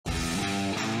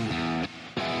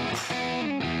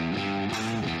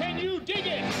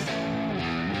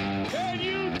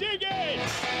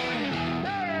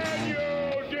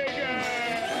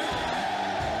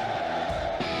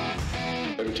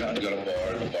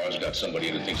got somebody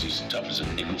who thinks he's as tough as a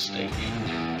nickel steak.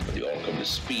 But they all come to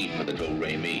speed for the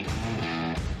do-re-mi.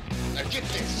 Now get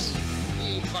this. We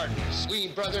ain't partners. We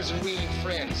ain't brothers and we ain't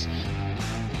friends.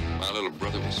 My little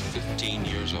brother was 15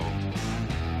 years old.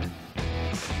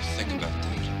 Think about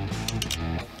that.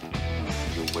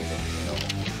 You're way to hell.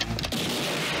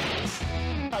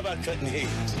 How about cutting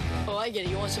heads? Oh, I get it.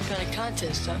 You want some kind of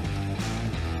contest, huh?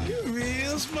 You're a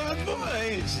real smart boy,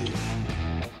 ain't you?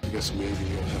 I guess maybe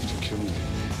you'll have to kill me.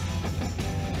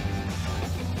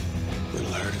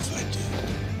 It'll hurt if I do.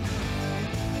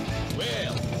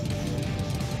 Well,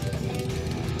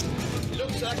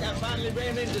 looks like I finally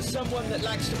ran into someone that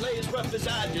likes to play as rough as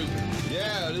I do.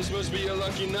 Yeah, this must be your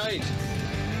lucky night.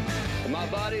 And my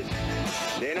buddies,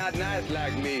 they're not nice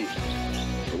like me.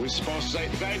 Are we supposed to say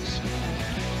thanks?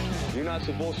 You're not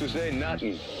supposed to say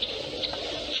nothing,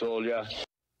 soldier.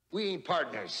 We ain't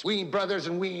partners. We ain't brothers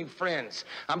and we ain't friends.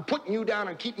 I'm putting you down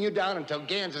and keeping you down until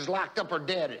Gans is locked up or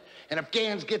dead. And if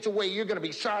Gans gets away, you're gonna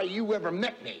be sorry you ever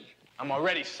met me. I'm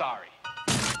already sorry.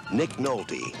 Nick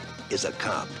Nolte is a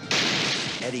cop.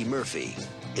 Eddie Murphy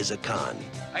is a con.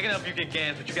 I can help you get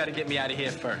Gans, but you gotta get me out of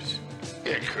here first.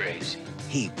 You're crazy.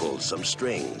 He pulls some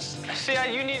strings. See how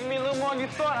you needed me a little more than you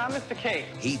thought, huh, Mr. K?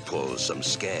 He pulls some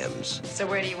scams. So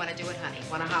where do you want to do it, honey?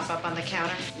 Want to hop up on the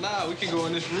counter? Nah, we can go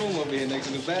in this room over here next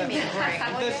to the bathroom. Give me a break.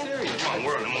 I'm dead serious. Come on,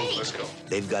 we're on the move. Let's go.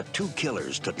 They've got two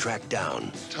killers to track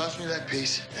down. Toss me that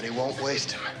piece, and he won't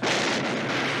waste him.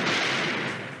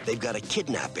 They've got a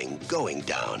kidnapping going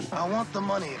down. I want the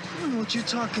money. What you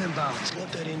talking about? I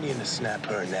want that Indian to snap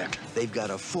her neck. They've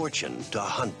got a fortune to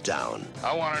hunt down.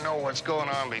 I want to know what's going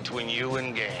on between you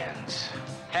and Gans.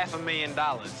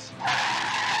 $500,000.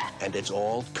 And it's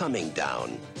all coming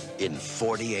down in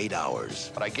 48 hours.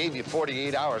 But I gave you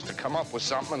 48 hours to come up with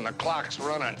something, and the clock's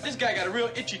running. This guy got a real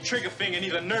itchy trigger finger, and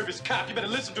he's a nervous cop. You better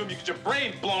listen to him. You get your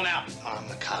brain blown out. I'm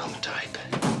the calm type.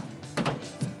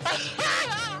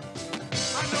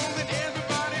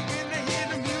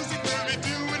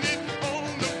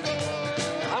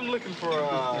 I'm looking for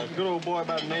a good old boy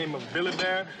by the name of Billy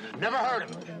Bear. Never heard of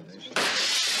him.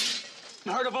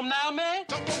 Heard of him now, man?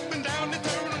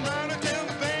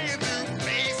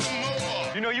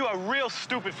 You know, you are real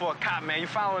stupid for a cop, man. You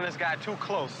following this guy too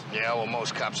close. Yeah, well,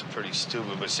 most cops are pretty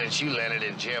stupid, but since you landed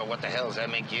in jail, what the hell does that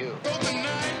make you?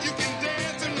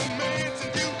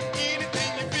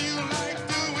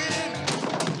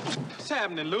 What's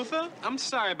happening, Luther? I'm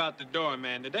sorry about the door,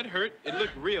 man. Did that hurt? It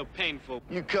looked real painful.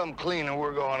 You come clean and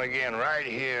we're going again right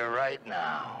here, right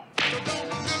now.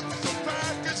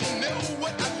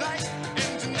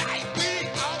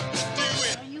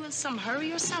 Are you in some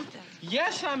hurry or something?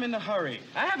 Yes, I'm in a hurry.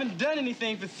 I haven't done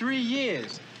anything for 3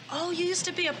 years. Oh, you used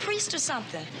to be a priest or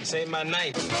something. This ain't my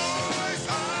night.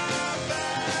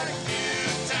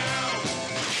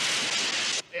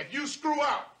 If you screw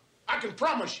up, I can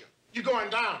promise you, you're going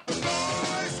down.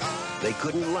 They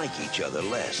couldn't like each other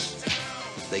less.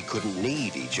 They couldn't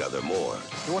need each other more.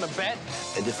 You want to bet?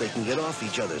 And if they can get off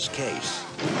each other's case...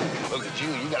 Look at you.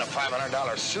 You got a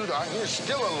 $500 suit on. You're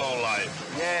still a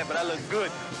lowlife. Yeah, but I look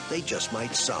good. They just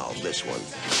might solve this one.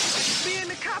 Being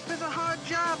a cop is a hard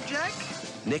job, Jack.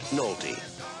 Nick Nolte,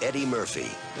 Eddie Murphy.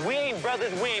 We ain't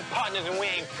brothers, we ain't partners, and we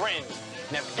ain't friends.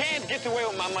 Now, if Gans gets away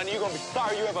with my money, you're gonna be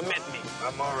sorry you ever met me.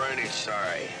 I'm already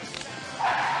sorry.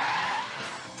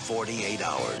 48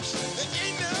 hours.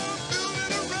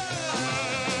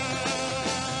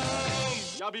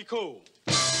 Y'all be cool.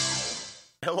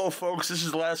 Hello, folks. This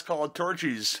is the last call of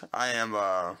Torchies. I am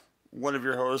one of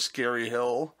your hosts, Gary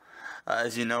Hill.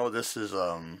 As you know, this is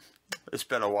it's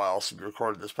been a while since we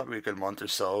recorded this, probably a good month or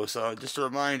so. So just to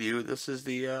remind you, this is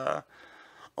the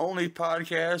only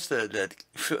podcast that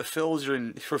fulfills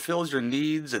your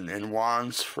needs and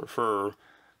wants for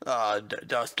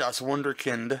das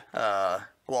Wunderkind.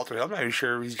 Walter, I'm not even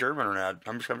sure if he's German or not.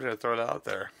 I'm just gonna throw it out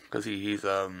there because he's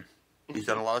done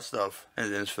a lot of stuff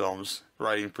in his films,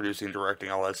 writing, producing,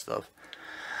 directing, all that stuff.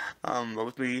 But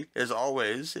with me, as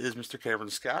always, is Mr.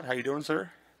 Cameron Scott. How you doing,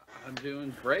 sir? I'm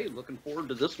doing great. Looking forward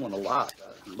to this one a lot.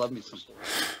 I love me some.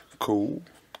 Cool.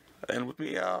 And with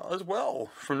me as well,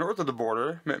 from north of the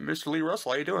border, Mr. Lee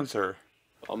Russell. How you doing, sir?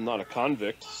 I'm not a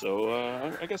convict, so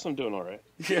I guess I'm doing all right.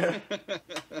 Yeah.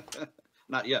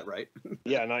 Not yet, right?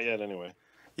 Yeah, not yet anyway.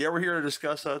 Yeah, we're here to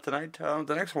discuss tonight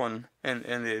the next one in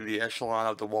the echelon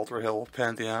of the Walter Hill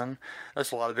Pantheon.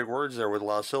 That's a lot of big words there with a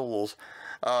lot of syllables.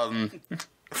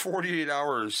 48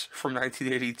 Hours from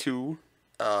 1982.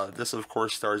 This, of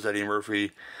course, stars Eddie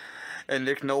Murphy and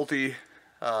Nick Nolte.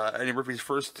 Eddie Murphy's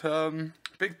first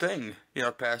big thing,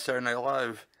 past Saturday Night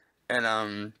Live.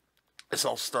 And this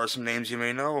also stars some names you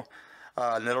may know.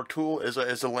 Ned O'Toole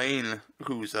is Elaine,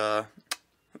 who's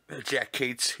Jack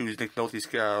Cates, who's Nick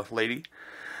Nolte's lady.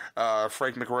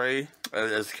 Frank McRae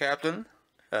as the captain.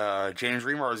 James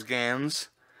Remar as Gans.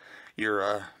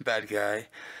 Your bad guy.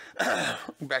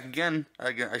 Back again.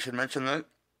 I should mention that.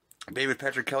 David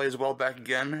Patrick Kelly as well, back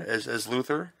again as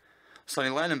Luther. Sonny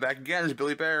Landham back again as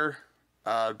Billy Bear.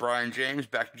 Brion James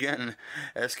back again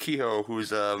as Kehoe, who's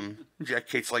Jack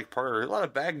Cates' like partner. A lot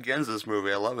of back agains in this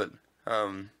movie. I love it.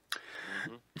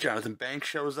 Jonathan Banks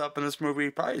shows up in this movie.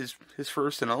 Probably his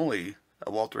first and only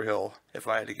Walter Hill, if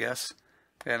I had to guess.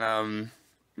 And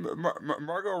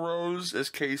Margot Rose as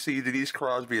Casey, Denise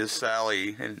Crosby as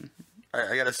Sally, and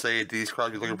I gotta say, Denise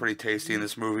Crosby looking pretty tasty in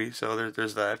this movie. So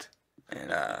there's that.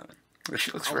 And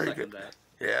she looks very good. That.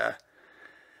 Yeah.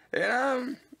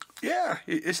 And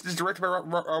it's directed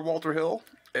by Walter Hill,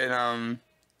 and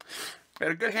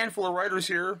had a good handful of writers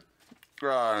here,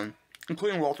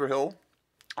 including Walter Hill,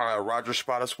 Roger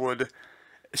Spottiswoode,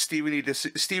 Stephen E.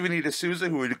 D'Souza,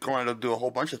 who would go on to do a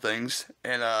whole bunch of things,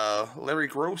 and Larry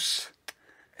Gross,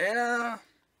 and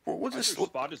what's this?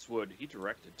 Spottiswoode, he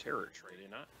directed Terror Trade, did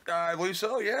he not? I believe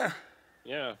so. Yeah.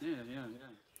 Yeah.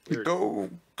 Go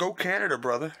Canada,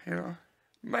 brother. You know,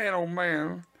 man, oh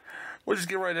man. We'll just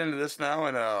get right into this now,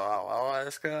 and I'll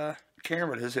ask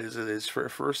Cameron his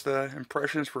first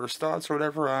impressions, first thoughts, or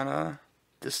whatever on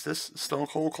this Stone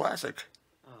Cold classic.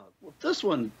 Well, this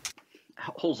one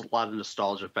holds a lot of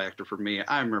nostalgia factor for me.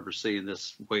 I remember seeing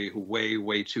this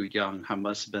way too young. I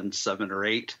must have been 7 or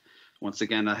 8. Once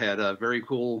again, I had a very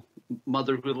cool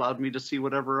mother who allowed me to see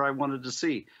whatever I wanted to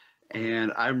see,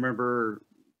 and I remember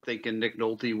thinking Nick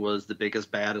Nolte was the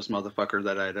biggest, baddest motherfucker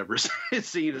that I'd ever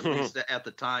seen, at least at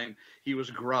the time. He was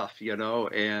gruff, you know,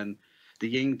 and the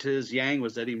yin to his yang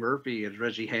was Eddie Murphy and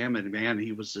Reggie Hammond. Man,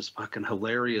 he was just fucking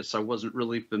hilarious. I wasn't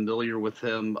really familiar with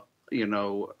him, you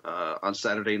know, on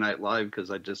Saturday Night Live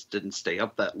because I just didn't stay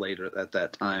up that late at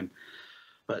that time.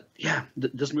 But yeah,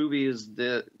 this movie is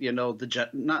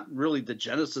not really the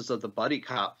genesis of the buddy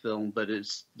cop film, but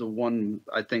it's the one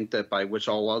I think that by which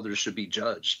all others should be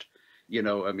judged. You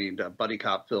know, I mean, buddy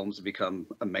cop films become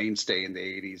a mainstay in the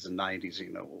 80s and 90s.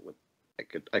 You know,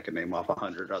 I could name off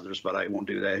 100 others, but I won't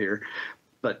do that here.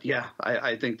 But yeah,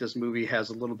 I think this movie has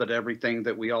a little bit of everything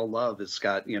that we all love. It's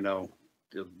got, you know,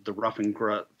 the rough and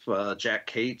gruff Jack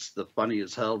Cates, the funny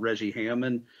as hell Reggie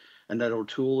Hammond, Annette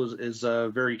O'Toole is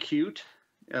very cute.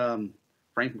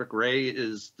 Frank McRae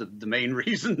is the main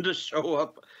reason to show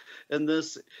up in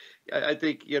this. I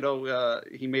think, you know,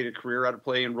 he made a career out of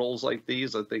playing roles like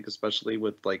these. I think especially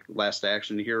with like Last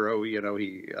Action Hero, you know,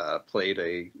 he played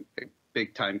a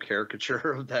big time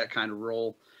caricature of that kind of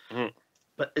role. Mm-hmm.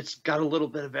 But it's got a little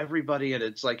bit of everybody, and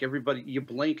it's like everybody, you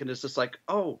blink and it's just like,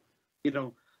 oh, you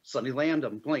know, Sonny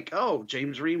Landham, blink. Oh,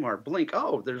 James Remar, blink.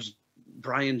 Oh, there's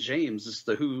Brion James. It's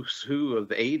the who's who of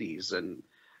the 80s. And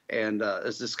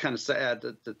it's just kind of sad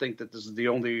to think that this is the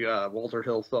only Walter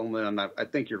Hill film, and I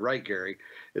think you're right, Gary.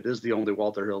 It is the only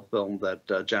Walter Hill film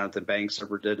that Jonathan Banks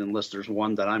ever did, unless there's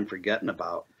one that I'm forgetting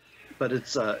about. But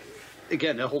it's,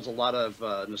 again, it holds a lot of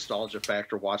nostalgia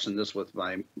factor watching this with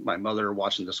my mother,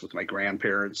 watching this with my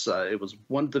grandparents. It was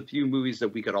one of the few movies that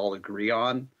we could all agree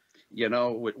on, you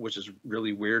know, which is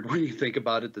really weird when you think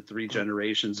about it, the 3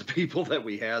 generations of people that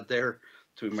we had there,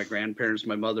 between my grandparents,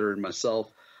 my mother, and myself.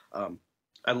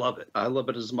 I love it. I love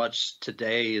it as much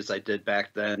today as I did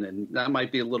back then. And that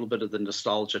might be a little bit of the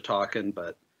nostalgia talking,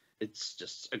 but it's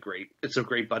just a great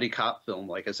buddy cop film.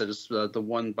 Like I said, it's the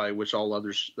one by which all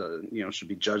others, you know, should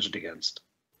be judged against.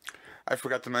 I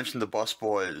forgot to mention the Bus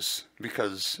Boys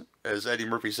because, as Eddie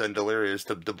Murphy said in Delirious,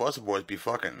 the Bus Boys be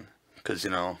fucking. Because,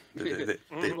 you know,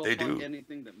 they do.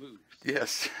 Anything that moves.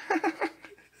 Yes.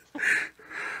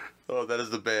 Oh, that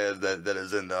is the band that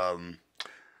is in,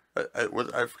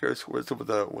 I forget what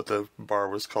the bar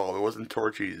was called. It wasn't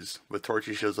Torchy's, but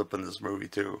Torchy shows up in this movie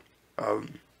too.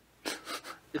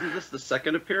 Isn't this the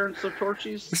second appearance of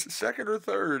Torchy's? Second or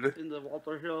third in the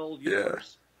Walter Hill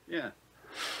universe? Yeah.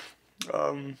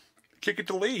 Kick it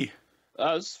to Lee.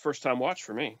 This is the first time watch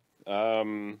for me.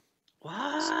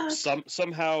 What?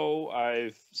 Somehow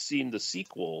I've seen the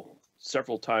sequel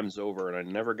several times over, and I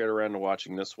never get around to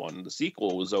watching this one. The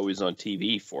sequel was always on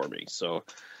TV for me, so.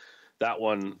 That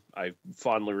one I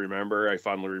fondly remember. I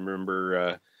fondly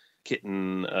remember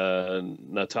Kitten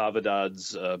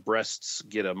Natavidad's breasts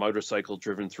get a motorcycle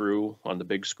driven through on the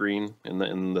big screen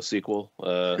in the sequel.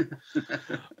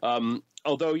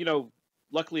 Although, you know,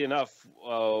 luckily enough,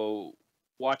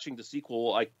 watching the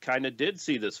sequel, I kind of did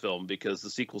see this film because the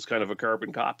sequel's kind of a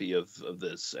carbon copy of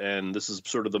this. And this is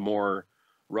sort of the more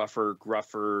rougher,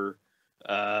 gruffer,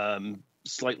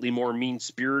 slightly more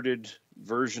mean-spirited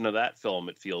version of that film,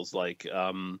 it feels like,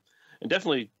 and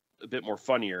definitely a bit more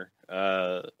funnier.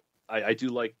 I do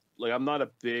like I'm not a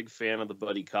big fan of the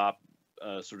buddy cop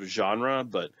sort of genre,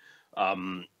 but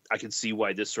I can see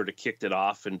why this sort of kicked it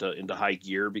off into high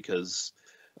gear, because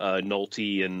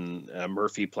Nolte and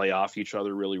Murphy play off each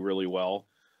other really, really well.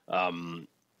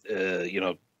 You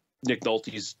know, Nick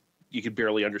Nolte's, you could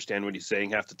barely understand what he's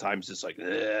saying half the time. It's just like, and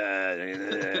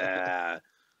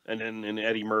then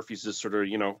Eddie Murphy's just sort of,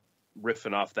 you know,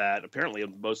 riffing off that. Apparently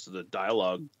most of the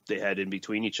dialogue they had in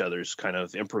between each other is kind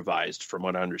of improvised, from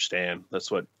what I understand.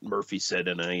 That's what Murphy said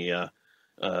in a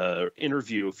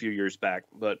interview a few years back.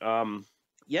 But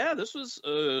yeah, this was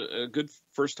a good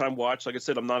first time watch. Like I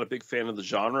said, I'm not a big fan of the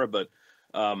genre, but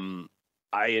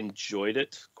I enjoyed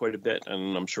it quite a bit,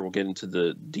 and I'm sure we'll get into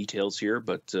the details here.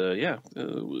 But yeah,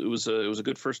 it was a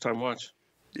good first time watch.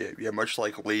 Yeah. Much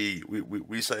like Lee,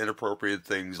 we said inappropriate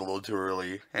things a little too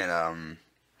early, and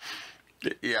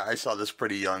yeah, I saw this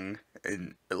pretty young,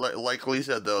 and like Lee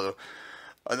said, though,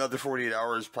 another 48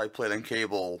 hours probably played on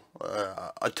cable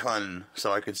a ton,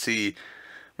 so I could see,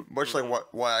 much like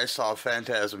why I saw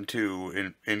Phantasm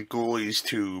 2 and Ghoulies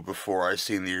 2 before I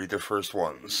seen the first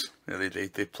ones. You know,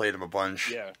 they played them a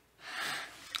bunch. Yeah.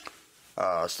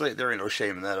 So there ain't no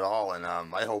shame in that at all, and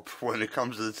I hope when it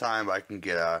comes to the time I can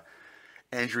get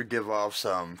Andrew Divoff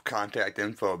some contact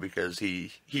info, because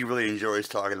he really enjoys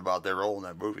talking about their role in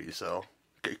that movie, so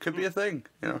it could be a thing,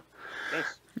 you know.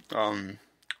 Nice.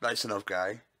 Nice enough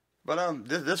guy. But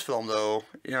this film, though,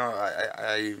 you know,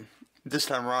 I this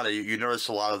time around, you notice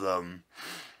a lot of the,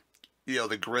 you know,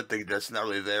 the grit that's not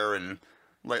really there, and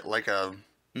like a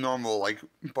normal like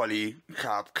buddy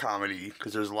cop comedy,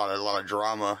 because there's a lot of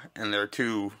drama in there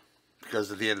too,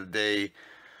 because at the end of the day,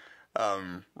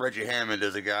 Reggie Hammond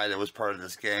is a guy that was part of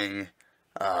this gang.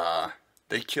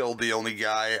 They killed the only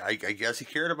guy I guess he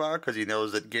cared about, because he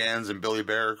knows that Gans and Billy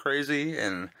Bear are crazy,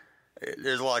 and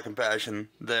there's a lot of compassion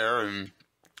there.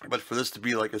 But for this to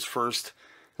be like his first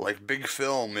like big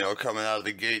film, you know, coming out of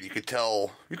the gate, you could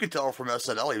tell from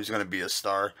SNL he was going to be a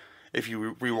star if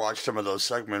you rewatch some of those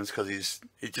segments, because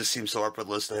it just seems so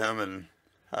effortless to him. And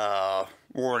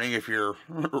warning if you're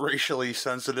racially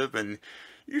sensitive, and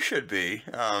you should be.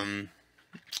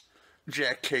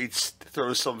 Jack Cates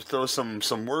throws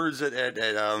some words at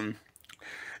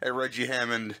Reggie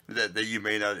Hammond that you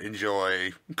may not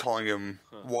enjoy, calling him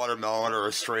watermelon or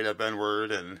a straight up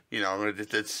N-word, and you know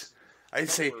I'd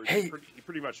say, hey, he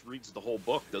pretty much reads the whole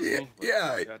book, doesn't he?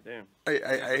 Yeah. Goddamn.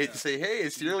 I hate to say, hey,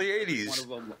 it's the early '80s. One of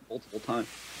them multiple times.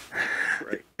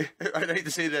 Right. I'd hate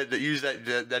to say that use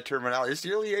that terminology. It's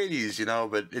the early '80s, you know,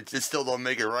 but it still don't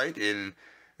make it right, and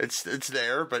it's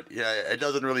there. But yeah, it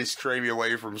doesn't really stray me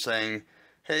away from saying,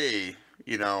 hey,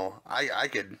 you know, I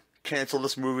could cancel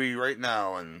this movie right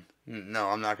now, and no,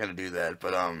 I'm not gonna do that.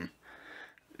 But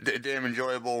damn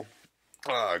enjoyable.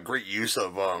 Great use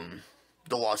of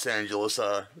the Los Angeles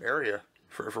area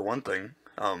for one thing.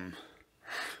 And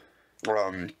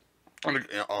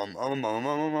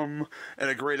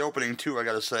a great opening too, I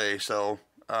gotta say. So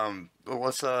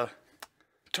let's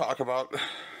talk about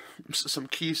some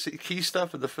key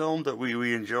stuff in the film that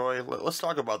we enjoy. Let's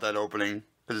talk about that opening,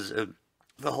 because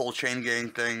the whole chain gang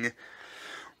thing,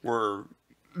 where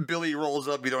Billy rolls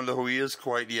up, you don't know who he is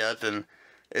quite yet, and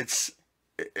it's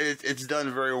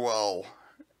done very well.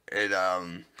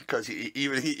 And because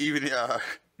even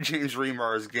James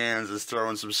Remar's Gans is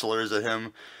throwing some slurs at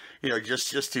him, you know,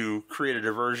 just to create a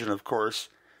diversion, of course,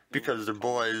 because they're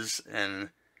boys,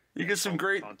 and you get some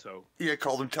great, Tonto. Yeah,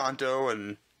 called him Tonto,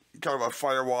 and you talk about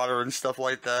firewater and stuff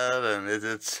like that, and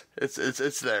it's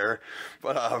there,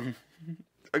 but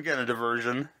again, a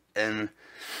diversion, and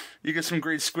you get some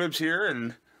great squibs here,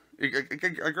 and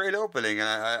a great opening, and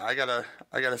I gotta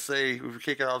say, if you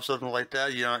kick it off something like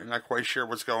that, you're not quite sure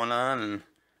what's going on, and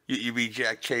you meet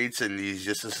Jack Cates, and he's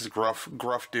just this gruff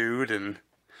dude, and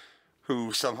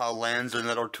who somehow lands in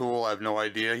that O'Toole. I have no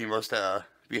idea. He must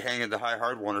be hanging the high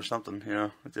hard one or something, you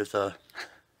know. It's just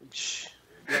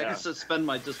Yeah, I can suspend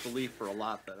my disbelief for a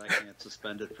lot, but I can't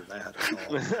suspend it for that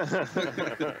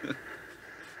at all.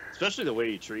 Especially the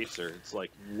way he treats her. It's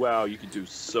like, wow, you could do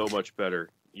so much better.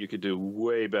 You could do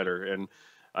way better. And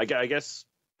I guess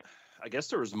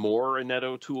there was more in that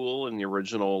O'Toole in the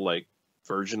original like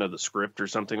version of the script or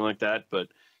something like that. But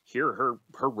here,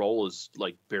 her role is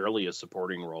like barely a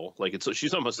supporting role. Like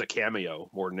she's almost a cameo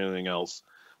more than anything else,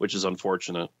 which is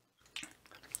unfortunate.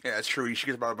 Yeah, it's true. She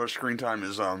gets about as much screen time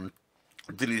as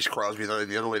Denise Crosby,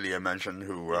 the other lady I mentioned,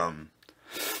 who of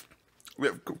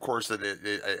course,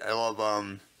 I love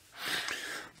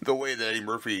the way that Eddie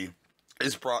Murphy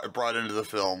is brought into the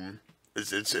film.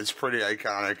 It's pretty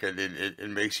iconic, and it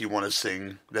makes you want to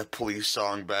sing that Police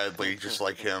song badly, just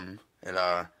like him. And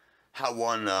how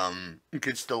one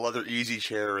gets the leather easy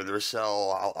chair in their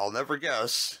cell. I'll never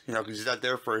guess, because he's not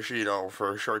there for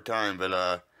a short time,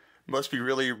 but must be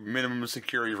really minimum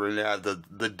security for him to have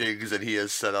the digs that he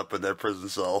has set up in that prison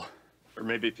cell. Or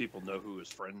maybe people know who his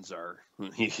friends are.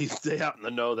 They happen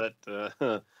to know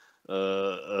that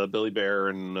Billy Bear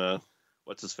and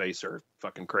what's his face are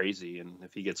fucking crazy, and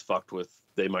if he gets fucked with,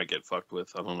 they might get fucked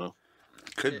with. I don't know.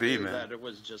 Could be, man. That it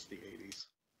was just the 80s.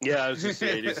 Yeah, it was just the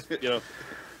 80s.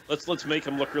 Let's make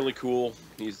him look really cool.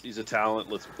 He's a talent.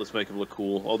 Let's make him look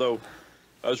cool. Although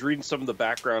I was reading some of the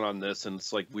background on this, and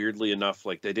it's like weirdly enough,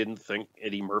 like they didn't think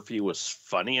Eddie Murphy was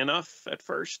funny enough at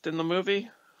first in the movie.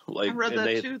 Like I read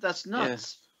that too. That's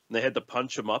nuts. Yeah, they had to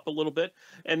punch him up a little bit,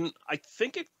 and I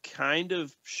think it kind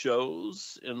of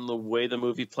shows in the way the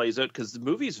movie plays out, because the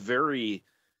movie's very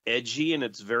edgy and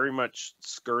it's very much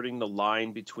skirting the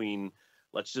line between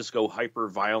let's just go hyper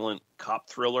violent cop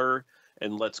thriller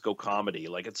and let's go comedy.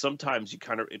 Like sometimes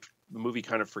the movie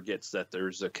kind of forgets that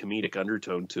there's a comedic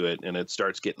undertone to it, and it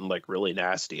starts getting like really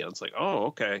nasty, and it's like, oh,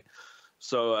 okay.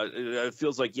 So it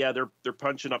feels like, yeah, they're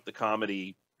punching up the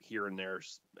comedy here and there,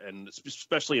 and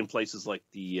especially in places like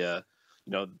the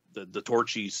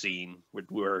Torchy scene,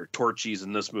 where Torchy's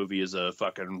in this movie is a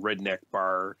fucking redneck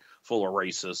bar full of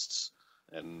racists,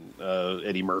 and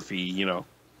Eddie Murphy,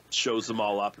 shows them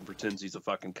all up and pretends he's a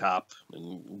fucking cop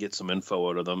and gets some info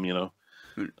out of them,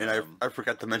 And I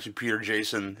forgot to mention Peter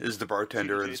Jason is the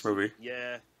bartender in this movie.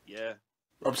 Yeah.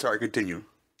 I'm sorry, continue.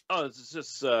 Oh, it's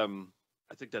just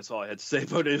I think that's all I had to say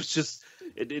about it. It's just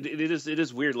it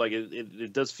is weird. Like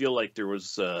it does feel like there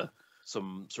was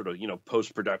some sort of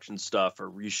post-production stuff or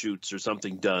reshoots or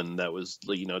something done that was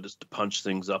just to punch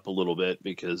things up a little bit,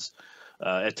 because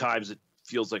at times it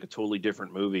feels like a totally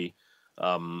different movie.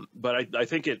 But I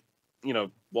think it,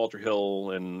 Walter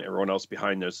Hill and everyone else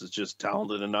behind this is just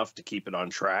talented enough to keep it on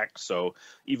track. So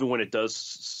even when it does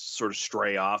sort of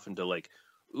stray off into like,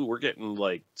 ooh, we're getting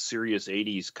like serious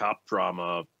 80s cop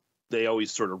drama, they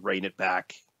always sort of rein it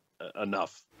back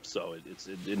enough. So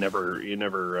it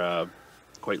never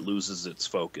quite loses its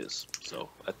focus. So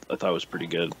I thought it was pretty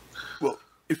good. Well,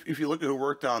 if you look at who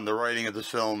worked on the writing of this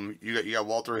film, you got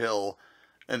Walter Hill,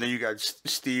 and then you got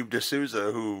Steve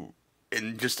D'Souza, who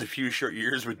in just a few short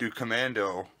years would do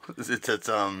Commando.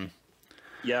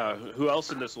 Yeah, who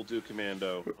else in this will do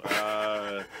Commando?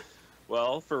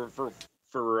 Well,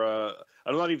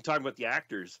 I'm not even talking about the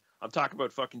actors. I'm talking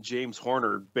about fucking James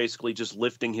Horner basically just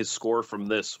lifting his score from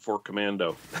this for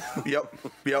Commando. Yep.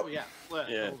 Oh, yeah. Well,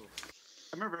 yeah.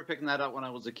 I remember picking that up when I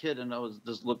was a kid, and I was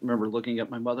just remember looking at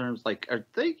my mother and was like, "Are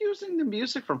they using the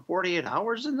music from 48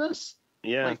 Hours in this?"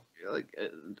 Yeah. Like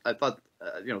I thought,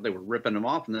 they were ripping them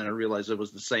off, and then I realized it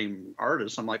was the same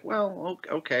artist. I'm like, well,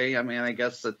 okay. I mean, I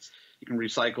guess you can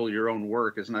recycle your own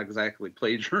work. It's not exactly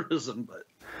plagiarism, but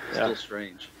still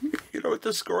strange. You know what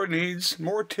this score needs?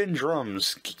 More tin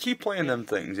drums. Keep playing them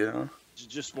things,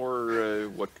 Just more,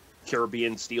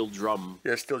 Caribbean steel drum.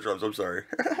 Yeah, steel drums, I'm sorry.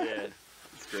 Yeah,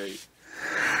 it's great.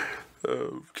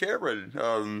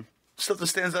 Cameron, stuff that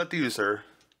stands out to you, sir?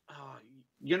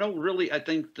 Really, I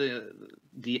think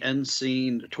the end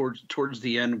scene towards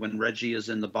the end when Reggie is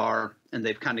in the bar and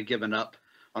they've kind of given up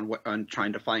on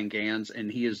trying to find Gans,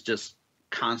 and he is just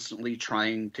constantly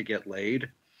trying to get laid,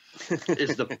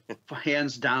 is the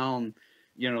hands down,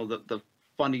 the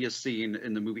funniest scene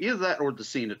in the movie. Either that or the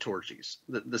scene at Torchy's.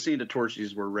 The scene at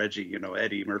Torchy's where Reggie,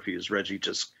 Eddie Murphy as Reggie,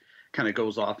 just kind of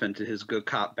goes off into his good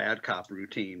cop, bad cop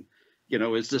routine.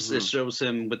 It's just, it shows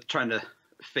him with trying to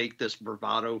fake this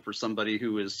bravado for somebody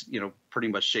who is, pretty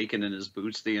much shaking in his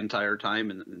boots the entire time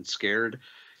and scared.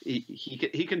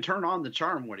 He can turn on the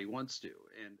charm when he wants to.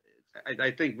 And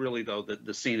I think really though that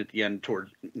the scene at the end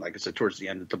towards the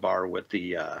end at the bar with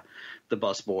the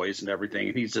bus boys and everything,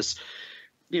 and he's just,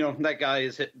 that guy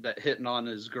is hitting on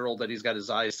his girl that he's got his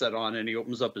eyes set on, and he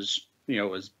opens up his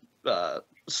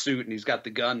suit and he's got the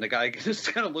gun. The guy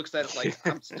just kind of looks at it like,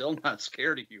 I'm still not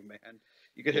scared of you, man.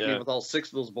 You could hit me with all 6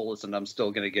 of those bullets and I'm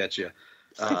still going to get you.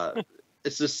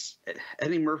 It's just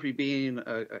Eddie Murphy being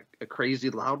a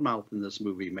crazy loudmouth in this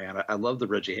movie, man. I love the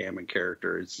Reggie Hammond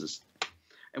character. It's just,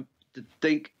 and to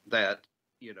think that,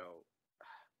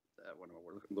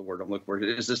 the word I'm looking for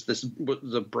is this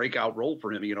was a breakout role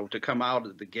for him, to come out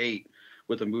of the gate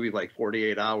with a movie like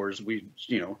 48 Hours. We,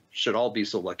 should all be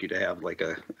so lucky to have like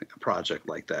a project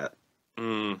like that.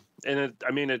 And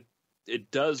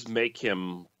it does make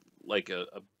him like a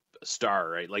star,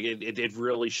 right? Like it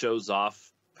really shows off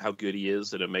how good he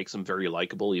is, and it makes him very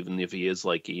likable, even if he is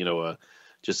like, a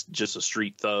just a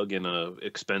street thug in a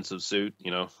expensive suit,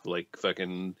 like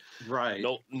fucking right.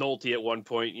 Nolte at one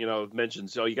point,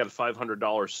 mentions, you got a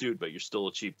 $500 suit, but you're still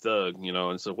a cheap thug,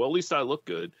 and so, well, at least I look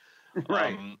good.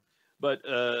 Right. But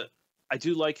I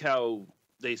do like how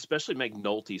they especially make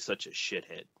Nolte such a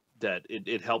shithead that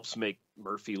it helps make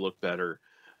Murphy look better.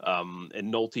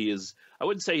 And Nolte is, I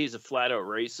wouldn't say he's a flat out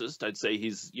racist. I'd say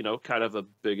he's, kind of a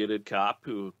bigoted cop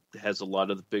who has a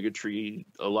lot of the bigotry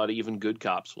a lot of even good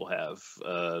cops will have,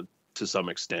 to some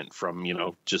extent from,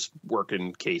 just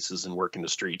working cases and working the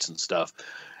streets and stuff.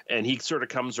 And he sort of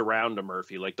comes around to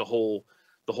Murphy. Like the whole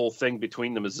thing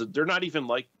between them is that they're not even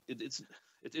like,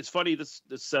 it's funny this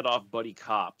set off buddy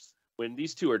cops when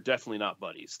these two are definitely not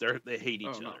buddies. They hate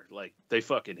each other. Like they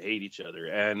fucking hate each other.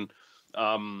 And,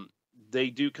 they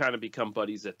do kind of become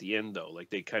buddies at the end, though. Like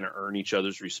they kind of earn each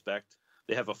other's respect.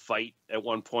 They have a fight at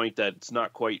one point that's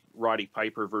not quite Roddy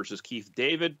Piper versus Keith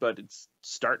David, but it's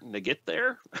starting to get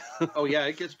there. Oh yeah,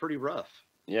 it gets pretty rough.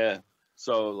 Yeah.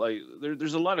 So like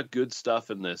there's a lot of good stuff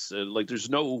in this. Like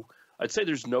I'd say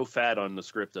there's no fat on the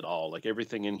script at all. Like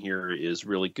everything in here is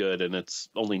really good, and it's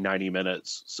only 90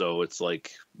 minutes. So it's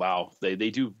like, wow, they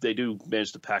do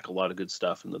manage to pack a lot of good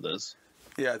stuff into this.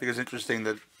 Yeah, I think it's interesting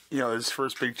that, his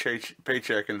first big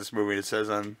paycheck in this movie, it says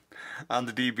on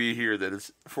the DB here that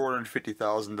it's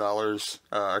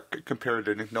 $450,000 compared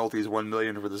to Nick Nolte's $1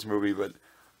 million for this movie. But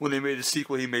when they made the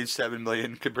sequel, he made $7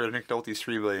 million compared to Nick Nolte's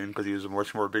 $3 million because he was a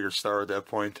much more bigger star at that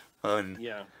point. And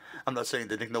yeah, I'm not saying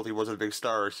that Nick Nolte wasn't a big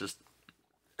star. It's just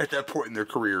at that point in their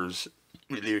careers,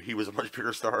 he was a much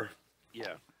bigger star.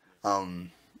 Yeah. You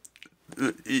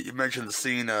mentioned the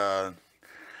scene. I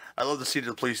love the scene at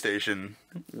the police station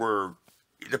where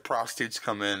the prostitutes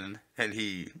come in and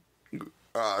he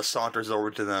saunters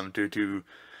over to them to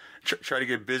try to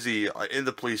get busy in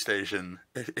the police station.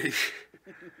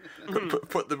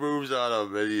 put the moves on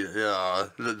him.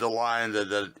 And the line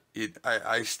that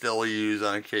I still use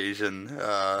on occasion.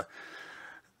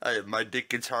 My dick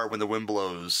gets hard when the wind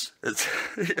blows. It's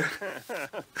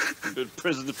Been in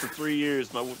prison for 3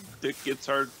 years. My dick gets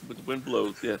hard when the wind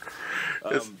blows. Yeah.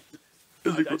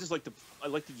 I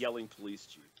like the yelling police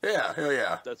chief. Yeah, hell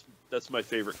yeah. That's my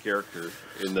favorite character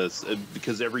in this, and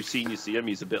because every scene you see him,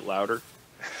 he's a bit louder.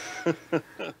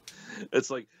 It's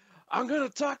like, I'm gonna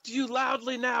talk to you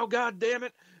loudly now, God damn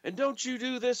it, and don't you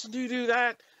do this and you do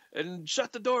that, and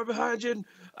shut the door behind you, and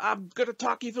I'm gonna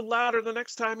talk even louder the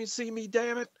next time you see me,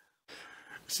 damn it.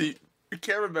 See,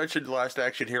 Cameron mentioned Last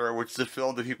Action Hero, which is a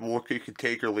film that people could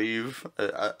take or leave.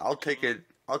 I'll take it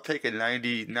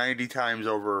 90 times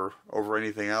over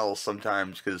anything else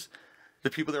sometimes, because the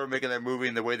people that were making that movie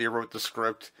and the way they wrote the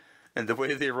script and the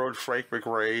way they wrote Frank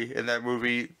McRae in that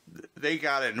movie, they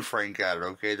got it and Frank got it,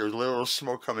 okay? There was literal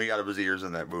smoke coming out of his ears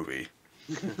in that movie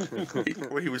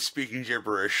when he was speaking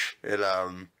gibberish.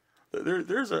 And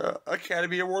there's a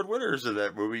Academy Award winners in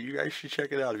that movie. You guys should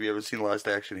check it out if you haven't seen Last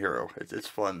Action Hero. It's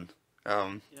fun.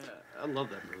 Yeah, I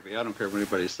love that movie. I don't care what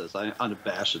anybody says. I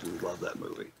unabashedly love that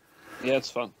movie. Yeah,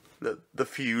 it's fun. The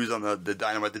fuse on the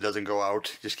dynamite that doesn't go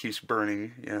out just keeps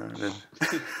burning. Yeah. And then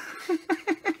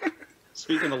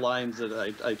Speaking of lines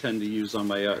that I tend to use on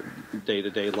my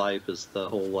day-to-day life is the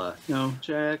whole,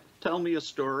 Jack, tell me a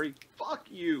story. Fuck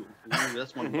you.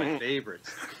 That's one of my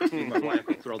favorites. Me and my wife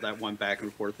will throw that one back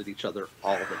and forth at each other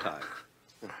all the time.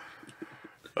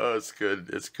 Oh, it's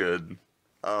good. It's good.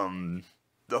 The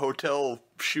hotel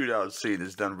shootout scene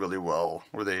is done really well,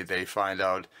 where they find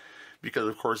out, because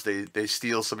of course they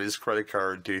steal somebody's credit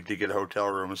card to get a hotel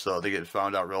room, so they get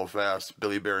found out real fast.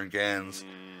 Billy Bear and Gans,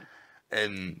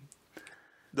 and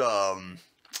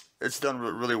it's done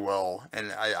really well.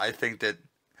 And I think that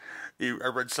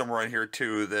I read somewhere on here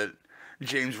too that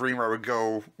James Remar would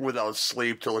go without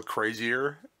sleep to look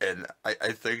crazier, and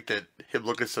I think that him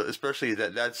looking especially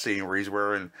that scene where he's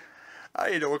wearing, I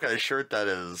don't know what kind of shirt that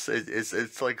is.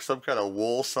 It's like some kind of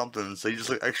wool something, so you just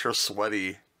look extra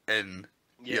sweaty and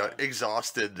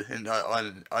exhausted and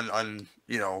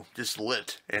just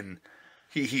lit. And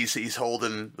he's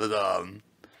holding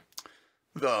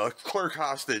the clerk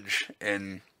hostage,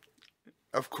 and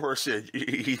of course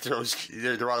he throws.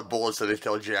 They're out of bullets, so they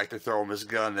tell Jack to throw him his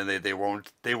gun, and they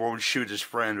won't shoot his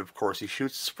friend. Of course, he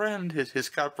shoots his friend. His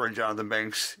cop friend Jonathan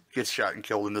Banks gets shot and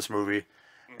killed in this movie,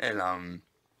 and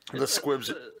the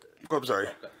squibs. I'm sorry.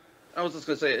 I was just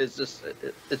gonna say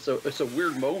it's a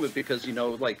weird moment because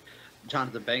like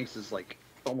Jonathan Banks is like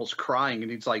almost crying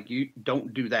and he's like, "You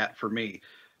don't do that for me,"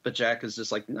 but Jack is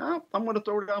just like, "No, I'm gonna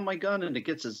throw down my gun," and it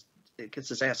gets his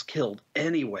ass killed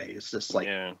anyway. It's just like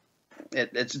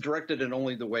it's directed in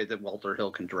only the way that Walter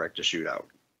Hill can direct a shootout.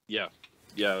 Yeah.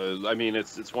 I mean,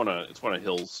 it's one of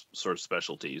Hill's sort of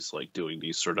specialties, like doing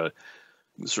these sort of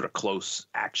sort of close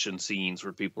action scenes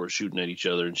where people are shooting at each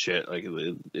other and shit. Like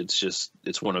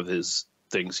it's one of his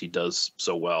things he does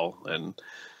so well, and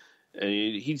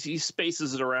he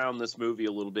spaces it around this movie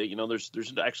a little bit. You know,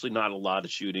 there's actually not a lot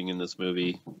of shooting in this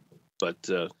movie, but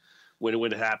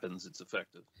when it happens, it's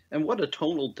effective. And what a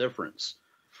tonal difference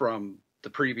from the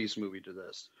previous movie to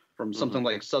this, from something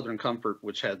like Southern Comfort,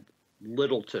 which had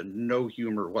little to no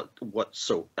humor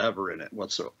whatsoever in it.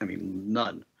 I mean,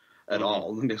 none at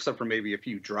all, except for maybe a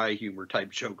few dry humor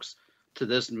type jokes, to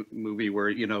this movie where,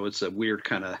 you know, it's a weird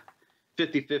kind of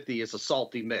 50-50. It's a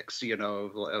salty mix, you know,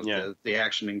 of the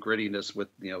action and grittiness with,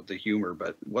 you know, the humor.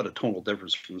 But what a tonal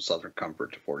difference from Southern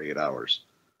Comfort to 48 Hours.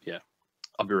 Yeah.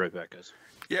 I'll be right back, guys.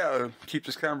 Yeah, keep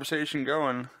this conversation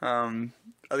going. I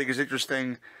think it's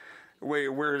interesting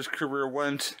where his career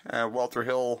went. Walter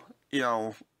Hill, you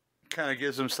know, kind of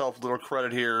gives himself a little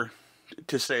credit here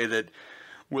to say that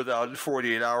without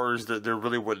 48 Hours, that there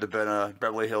really wouldn't have been a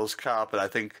Beverly Hills Cop, and I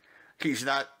think he's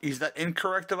not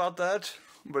incorrect about that.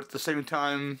 But at the same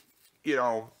time, you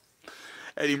know,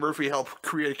 Eddie Murphy helped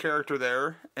create a character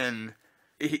there, and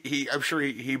I'm sure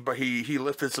he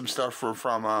lifted some stuff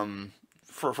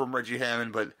from Reggie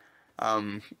Hammond, but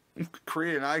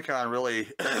create an icon really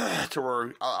to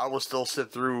where I will still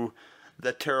sit through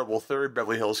that terrible third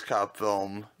Beverly Hills Cop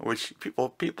film, which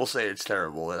people say it's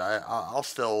terrible, and I'll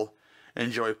still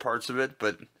enjoy parts of it,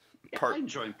 but I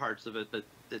enjoy parts of it, but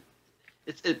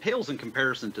it pales in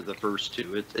comparison to the first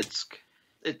two.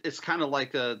 It's kind of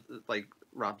like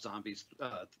Rob Zombie's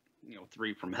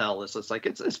 3 from Hell. It's just like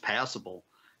it's passable.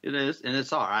 It is, and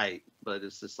it's all right, but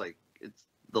it's just like it's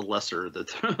the lesser of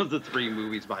the three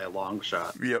movies by a long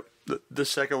shot. Yep, the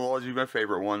second will always be my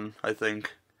favorite one, I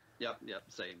think. Yep,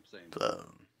 same.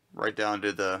 Right down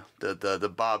to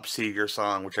the Bob Seger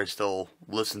song, which I still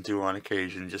listen to on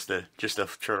occasion, just to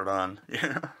turn it on.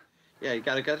 Yeah, you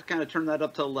gotta kind of turn that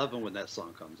up to 11 when that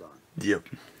song comes on. Yep,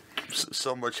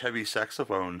 so much heavy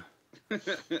saxophone.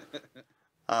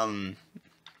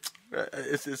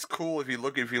 It's cool if you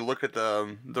look at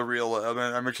the real. I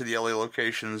mean, I mentioned the LA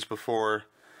locations before.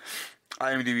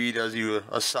 IMDb does you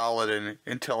a solid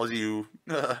and tells you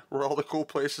where all the cool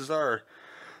places are.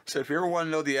 So if you ever want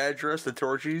to know the address to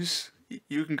Torchy's,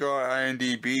 you can go on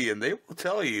IMDb and they will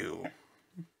tell you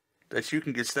that you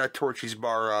can get that Torchy's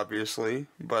bar, obviously.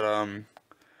 But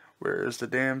where is the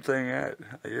damn thing at?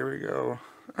 Here we go.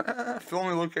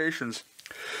 Filming locations.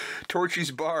 Torchy's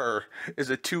bar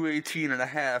is at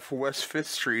 218.5 West 5th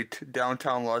Street,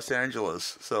 downtown Los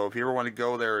Angeles. So if you ever want to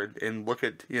go there and look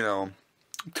at, you know,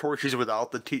 Torchy's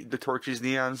without the Torchy's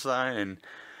neon sign, and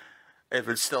if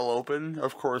it's still open,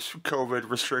 of course,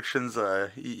 COVID restrictions,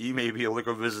 you may be able to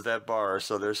go visit that bar.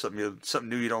 So there's something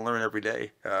new you don't learn every day.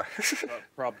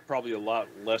 Probably a lot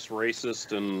less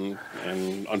racist and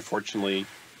unfortunately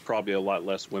probably a lot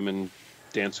less women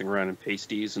dancing around in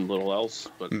pasties and little else.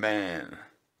 But man,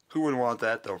 who wouldn't want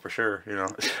that though? For sure, you know.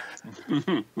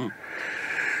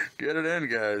 Get it in,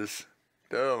 guys.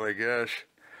 Oh my gosh.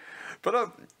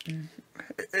 But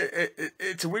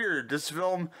it's weird. This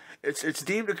film, it's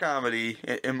deemed a comedy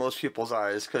in most people's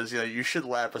eyes because, you know, you should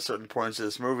laugh at certain points of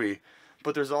this movie.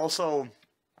 But there's also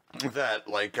that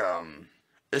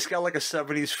it's got like a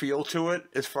 70s feel to it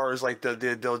as far as like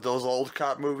those old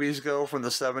cop movies go from the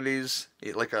 70s,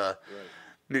 like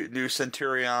New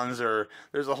Centurions, or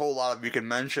there's a whole lot of you can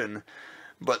mention.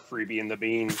 But Freebie and the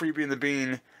Bean.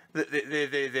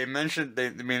 They manage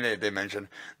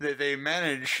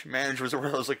was the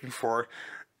word I was looking for,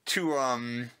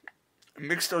 to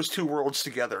mix those two worlds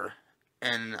together,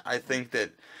 and I think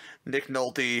that Nick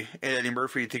Nolte and Eddie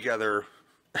Murphy together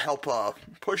help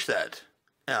push that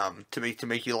to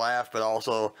make you laugh, but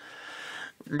also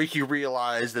make you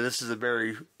realize that this is a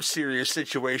very serious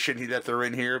situation that they're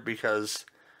in here, because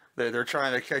they're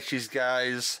trying to catch these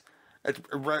guys.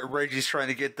 Reggie's trying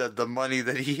to get the money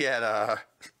that he had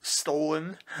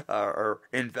stolen or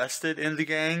invested in the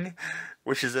gang,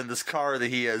 which is in this car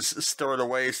that he has stored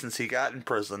away since he got in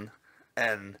prison.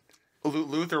 And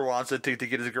Luther wants it to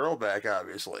get his girl back,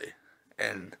 obviously.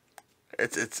 And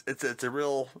it's a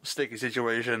real sticky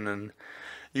situation, and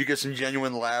you get some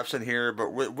genuine laughs in here,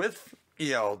 but with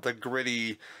you know, the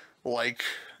gritty, like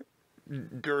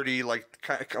dirty, like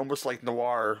almost like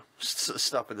noir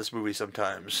stuff in this movie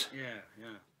sometimes. Yeah.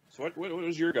 So what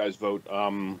was your guys' vote?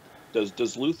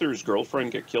 Does Luther's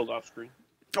girlfriend get killed off screen?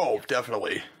 Oh,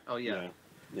 definitely. Oh yeah.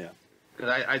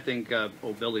 Because I think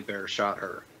old Billy Bear shot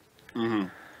her. Mm-hmm.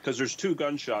 Because there's 2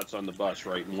 gunshots on the bus,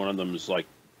 right? And one of them is like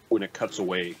when it cuts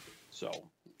away. So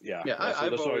yeah. Yeah,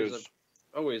 I've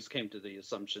always came to the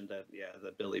assumption that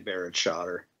Billy Bear had shot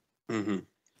her. Mm-hmm.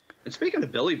 And speaking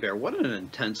of Billy Bear, what an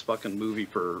intense fucking movie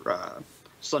for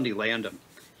Sonny Landham.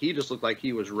 He just looked like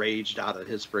he was raged out of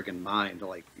his friggin' mind,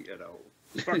 like, you know.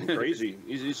 He's fucking crazy.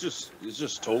 He's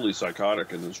just totally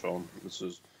psychotic in this film. This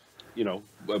is, you know,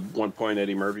 at one point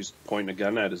Eddie Murphy's pointing a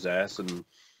gun at his ass, and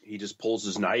he just pulls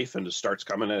his knife and just starts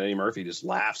coming at Eddie Murphy. He just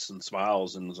laughs and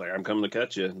smiles and is like, "I'm coming to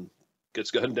catch you," and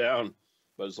gets gunned down.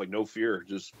 But it's like no fear,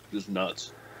 just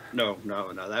nuts. No.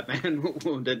 That man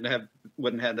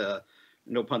wouldn't have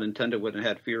no pun intended, wouldn't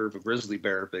have had fear of a grizzly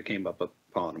bear if it came up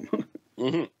upon him.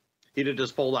 Mm-hmm. He'd have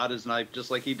just pulled out his knife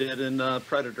just like he did in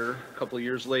Predator a couple of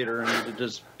years later, and he'd have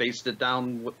just faced it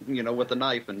down, with a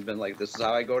knife and been like, "This is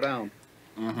how I go down."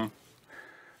 Mm-hmm.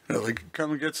 You know, like,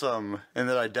 come and get some, and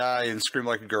then I die and scream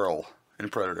like a girl in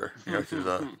Predator.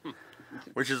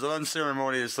 Which is an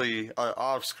unceremoniously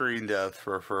off-screen death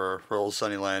for old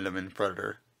Sonny Landham in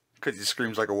Predator, because he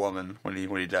screams like a woman when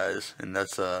he dies, and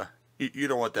that's you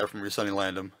don't want that from your Sonny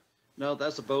Landham. No,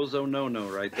 that's a bozo no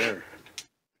right there.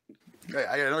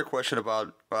 I got another question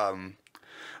about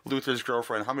Luther's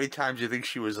girlfriend. How many times do you think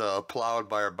she was plowed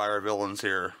by our villains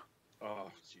here?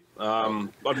 Oh,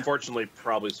 unfortunately,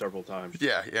 probably several times.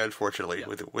 Yeah, unfortunately,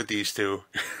 yeah. with these two.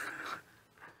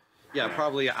 Yeah,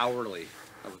 probably hourly.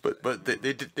 But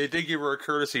they did give her a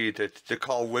courtesy to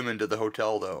call women to the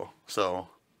hotel, though. So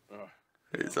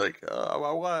it's like, I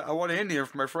want an Indian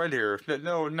for my friend here.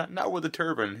 No, not with a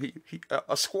turban. He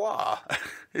a squaw,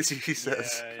 as he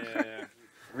says. Yeah.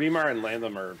 Remar and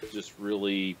Landham are just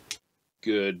really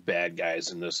good bad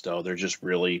guys in this, though. They're just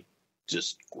really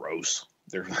just gross.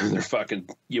 They're fucking.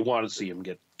 You want to see them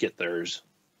get theirs.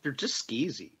 They're just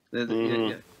skeezy.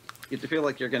 You feel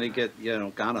like you're going to get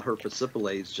gonorrhea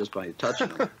herpesipilase just by touching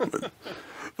them.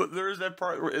 but there is that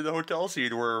part in the hotel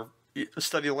scene where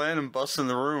Sonny Landham busts in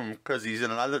the room because he's in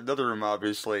another room,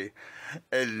 obviously,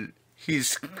 and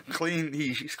he's clean.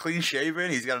 He's clean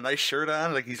shaven. He's got a nice shirt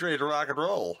on. Like, he's ready to rock and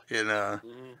roll.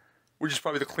 Which is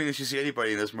probably the cleanest you see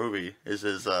anybody in this movie. Is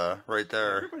right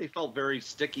there. Everybody felt very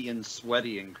sticky and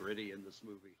sweaty and gritty in this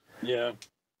movie. Yeah.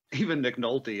 Even Nick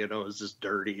Nolte, is just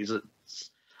dirty. He's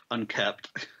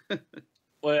unkept.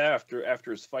 Well,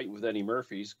 after his fight with Eddie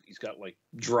Murphy, he's got like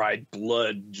dried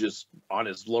blood just on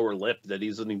his lower lip that he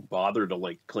doesn't even bother to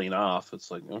like clean off.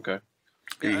 It's like, okay.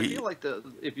 Yeah, I feel like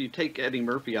if you take Eddie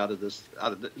Murphy out of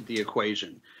the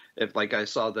equation, if like I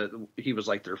saw that he was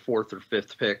like their fourth or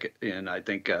fifth pick, and I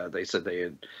think they said they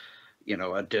had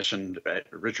auditioned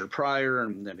Richard Pryor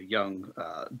and then a young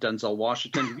Denzel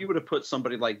Washington. If you would have put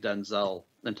somebody like Denzel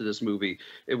into this movie,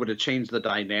 it would have changed the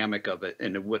dynamic of it,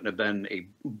 and it wouldn't have been a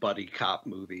buddy cop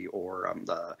movie or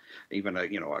even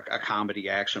a comedy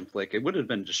action flick. It would have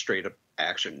been just straight up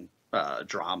action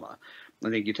drama. I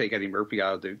think you take Eddie Murphy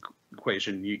out of the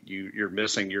equation, you're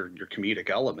missing your comedic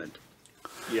element.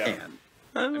 Yeah.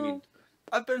 And,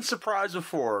 I've been surprised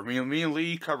before. Me and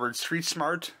Lee covered Street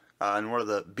Smart in one of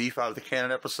the Beef Out of the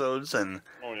Cannon episodes, and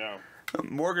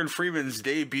Morgan Freeman's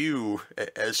debut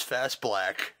as Fast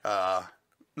Black,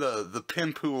 the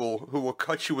pimp who will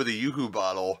cut you with a Yoo-hoo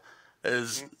bottle,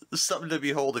 is something to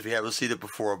behold if you haven't seen it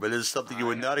before, but it is something you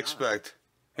would not expect.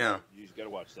 Yeah. You got to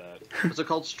watch that. What's it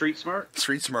called? Street Smart?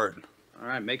 Street Smart. All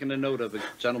right, making a note of it,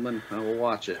 gentlemen, and we'll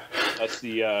watch it. That's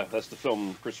the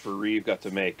film Christopher Reeve got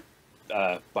to make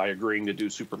by agreeing to do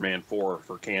Superman 4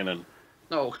 for Canon.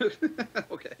 No,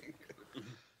 okay.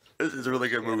 This is a really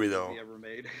good movie, though. He ever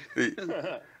made.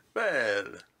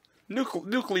 Man,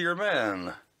 nuclear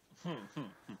man.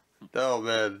 Oh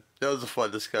man, that was a fun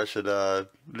discussion. That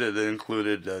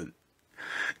included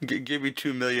give me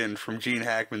 $2 million from Gene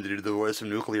Hackman to do the voice of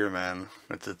Nuclear Man.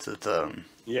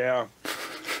 Yeah.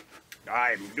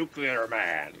 I'm Nuclear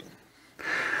Man.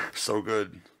 So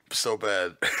good, so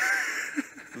bad.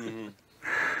 Mm-hmm.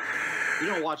 You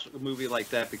don't watch a movie like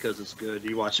that because it's good.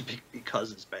 You watch it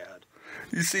because it's bad.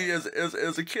 You see, as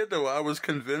a kid, though, I was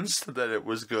convinced that it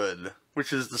was good,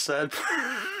 which is the sad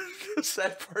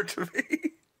part to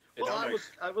me. Well,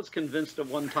 I was convinced at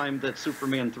one time that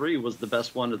Superman 3 was the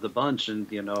best one of the bunch, and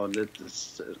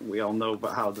we all know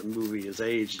about how the movie is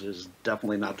aged. Is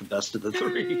definitely not the best of the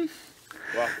three.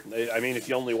 Well, I mean, if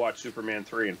you only watch Superman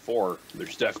 3 and 4,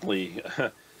 there's definitely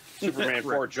Superman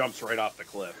 4 jumps right off the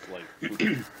cliff. Like,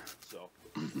 so.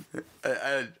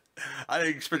 I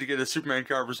didn't expect to get a Superman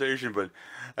conversation, but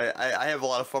I have a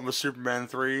lot of fun with Superman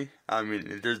 3. I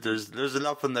mean, there's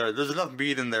enough in there. There's enough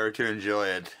meat in there to enjoy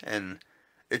it, and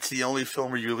it's the only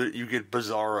film where you get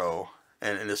Bizarro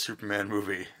in a Superman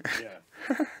movie.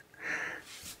 Yeah.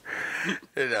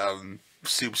 And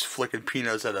Soup's flicking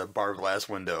peanuts at a bar glass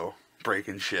window,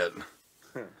 breaking shit.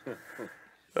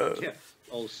 Yeah.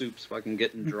 Old Soup's fucking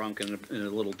getting drunk in a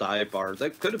little dive bar.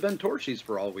 That could have been Torchy's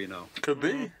for all we know. Could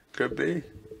be.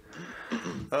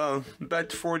 Back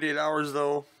to 48 Hours,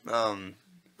 though. A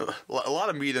lot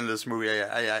of meat in this movie.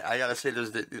 I gotta say,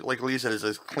 like Lee said, it's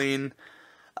a clean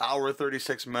hour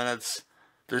 36 minutes.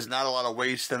 There's not a lot of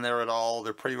waste in there at all.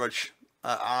 They're pretty much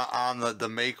on the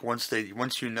make once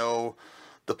you know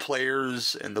the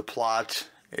players and the plot.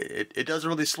 It doesn't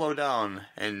really slow down,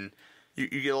 and you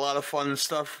get a lot of fun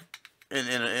stuff in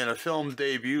a film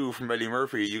debut from Eddie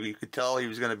Murphy. You could tell he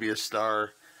was going to be a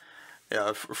star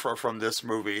from this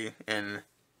movie, and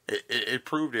it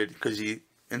proved it, because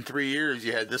in 3 years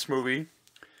you had this movie,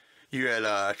 you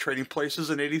had Trading Places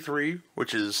in '83,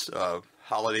 which is a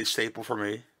holiday staple for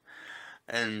me,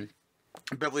 and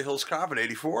Beverly Hills Cop in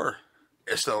 '84.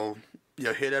 So,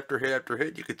 hit after hit after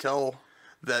hit, you could tell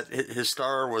that his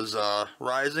star was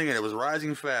rising, and it was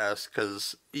rising fast,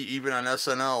 because even on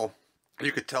SNL,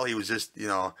 you could tell he was just,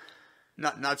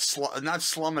 not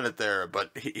slumming it there,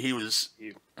 but he was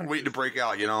waiting to break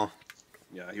out, Yeah,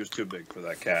 he was too big for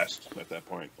that cast at that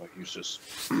point. Like, he was just,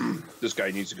 this guy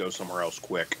needs to go somewhere else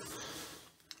quick.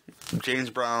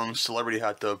 James Brown's Celebrity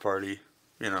Hot Tub Party,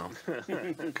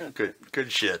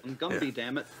 good shit. I'm Gumby,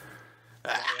 damn it.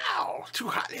 Ow, too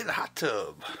hot in the hot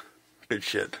tub. Good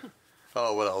shit.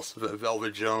 Oh, what else?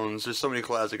 Velvet Jones. There's so many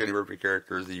classic Eddie Murphy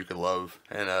characters that you can love,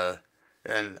 and I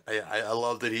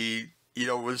love that he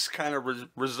was kind of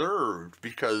reserved,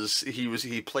 because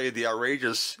he played the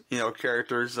outrageous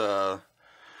characters on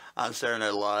Saturday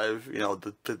Night Live.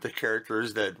 The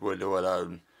characters that would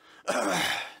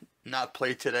not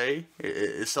play today.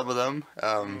 Some of them.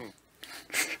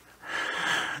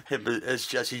 Him as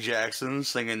Jesse Jackson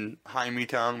singing "High Me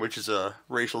Town," which is a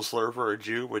racial slur for a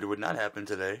Jew, would not happen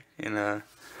today. I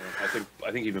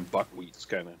think even Buckwheat's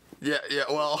kind of. Yeah.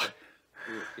 Well.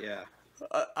 Yeah.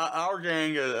 Our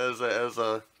gang as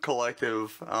a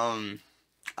collective. I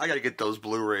gotta get those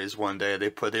Blu-rays one day.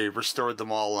 They restored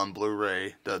them all on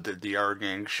Blu-ray. The Our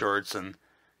Gang shorts, and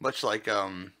much like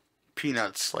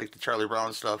Peanuts, like the Charlie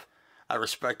Brown stuff. I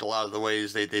respect a lot of the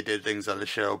ways they did things on the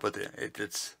show, but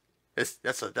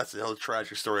that's a whole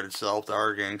tragic story in itself, the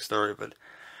Our Gang story. But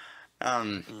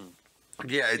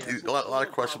yeah, a lot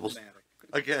of questionable.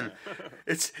 Again,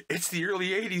 it's the early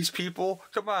 '80s, people.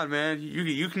 Come on, man.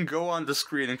 You can go on the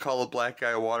screen and call a black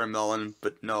guy a watermelon,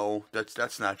 but no,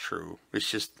 that's not true.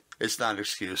 It's not an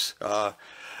excuse. But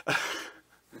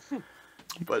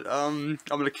I'm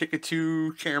gonna kick it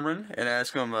to Cameron and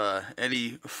ask him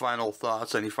any final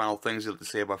thoughts, any final things you'd like to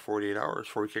say about 48 Hours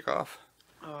before we kick off.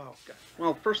 Oh, God.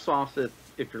 Well, first off, if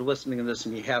you're listening to this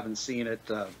and you haven't seen it,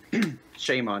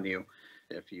 shame on you.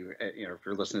 If you're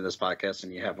listening to this podcast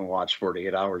and you haven't watched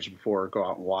 48 Hours before, go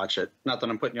out and watch it. Not that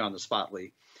I'm putting you on the spot,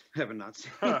 Lee. I have not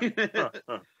seen it.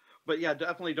 But yeah,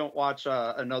 definitely don't watch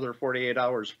another 48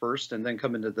 Hours first and then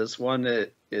come into this one.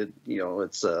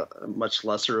 It's a much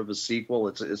lesser of a sequel.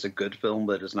 It's a good film,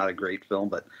 but it's not a great film.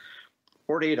 But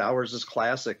 48 Hours is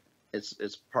classic.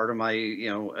 It's part of my,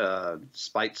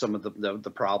 despite some of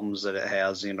the problems that it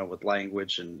has, with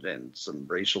language and some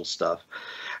racial stuff,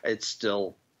 it's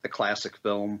still a classic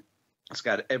film. It's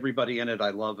got everybody in it.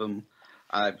 I love them.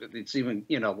 It's even,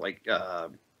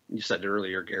 you said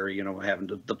earlier, Gary, having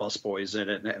the Busboys in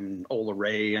it and Ola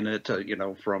Ray in it,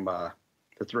 from the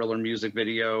Thriller music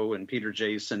video, and Peter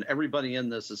Jason. Everybody in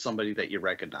this is somebody that you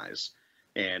recognize.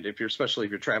 And especially if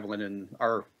you're traveling in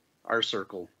our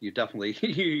circle, you definitely,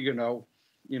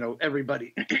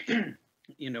 everybody,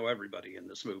 everybody in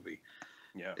this movie.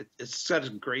 Yeah, it's got a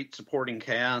great supporting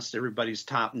cast. Everybody's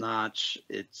top notch.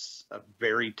 It's a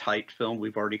very tight film.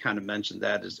 We've already kind of mentioned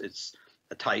that. It's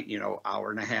a tight,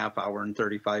 hour and a half, hour and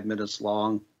 35 minutes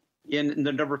long, and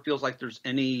it never feels like there's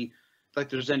any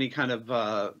kind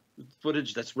of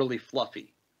footage that's really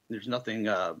fluffy. There's nothing,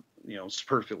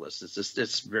 superfluous.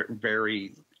 It's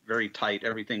very, very tight.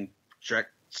 Everything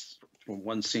directs from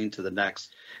one scene to the next.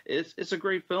 It's a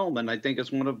great film, and I think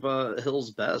it's one of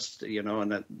Hill's best.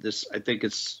 And I think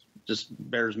it's just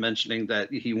bears mentioning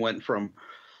that he went from,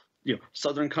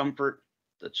 Southern Comfort,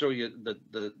 that show you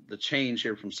the change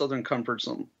here from Southern Comfort,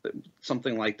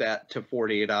 something like that, to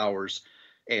 48 Hours,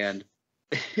 and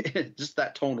just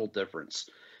that tonal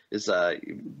difference is a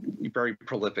very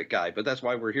prolific guy. But that's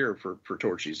why we're here for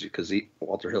Torchy's, because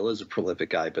Walter Hill is a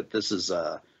prolific guy. But this is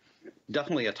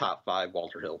definitely a top 5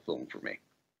 Walter Hill film for me.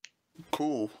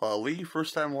 Cool. Lee,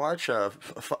 first time watch,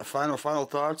 final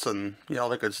thoughts and all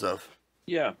that good stuff.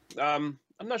 Yeah. I'm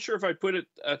not sure if I'd put it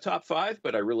top 5,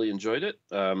 but I really enjoyed it.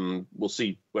 We'll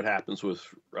see what happens with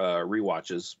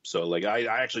rewatches. So, I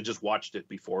actually just watched it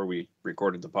before we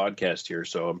recorded the podcast here,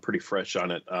 so I'm pretty fresh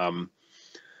on it.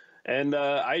 And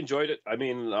I enjoyed it. I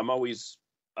mean, I'm always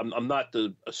I'm not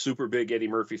a super big Eddie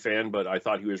Murphy fan, but I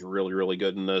thought he was really, really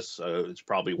good in this. It's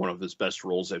probably one of his best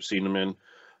roles I've seen him in.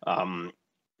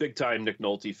 Big time Nick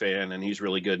Nolte fan, and he's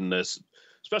really good in this.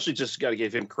 Especially just got to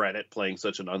give him credit playing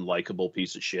such an unlikable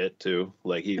piece of shit too.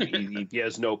 Like he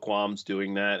has no qualms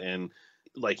doing that, and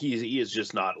like he is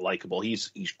just not likable. He's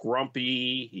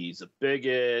grumpy. He's a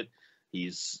bigot.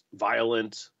 He's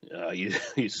violent. He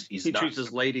treats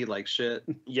his lady like shit.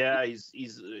 Yeah,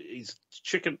 he's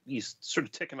sort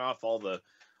of ticking off all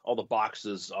the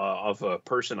boxes of a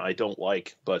person I don't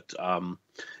like, but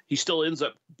he still ends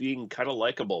up being kind of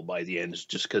likable by the end,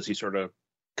 just because he sort of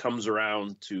comes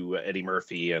around to Eddie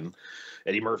Murphy, and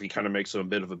Eddie Murphy kind of makes him a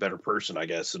bit of a better person, I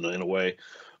guess, in a way.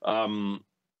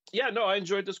 Yeah, no, I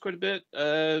enjoyed this quite a bit.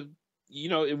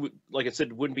 It would, like I said,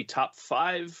 it wouldn't be top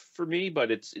 5 for me,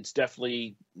 but it's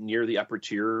definitely near the upper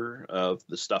tier of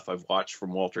the stuff I've watched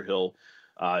from Walter Hill.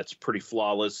 It's pretty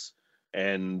flawless,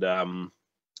 and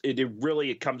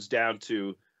it comes down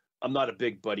to, I'm not a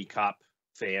big buddy cop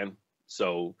fan,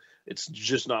 so it's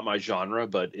just not my genre.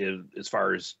 But as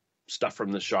far as stuff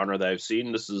from this genre that I've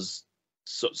seen, this is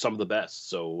some of the best.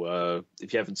 So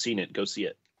if you haven't seen it, go see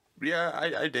it. Yeah,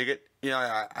 I dig it.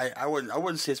 I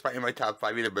wouldn't say it's in my top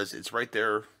 5 either, but it's right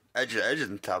there, edge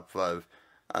in the top 5.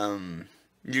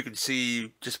 You can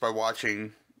see just by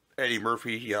watching Eddie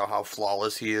Murphy, how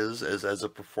flawless he is as a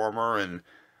performer, and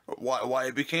why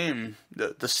he became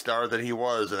the star that he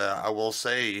was. And I will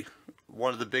say,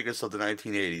 one of the biggest of the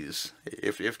 1980s,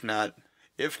 if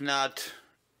not,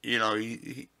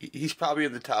 he's probably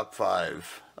in the top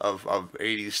 5 of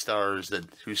 80s stars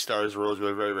whose stars rose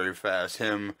very, very, very fast.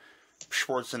 Him,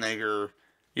 Schwarzenegger,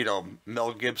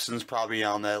 Mel Gibson's probably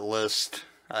on that list.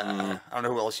 I don't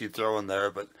know who else you'd throw in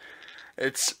there, but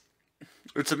it's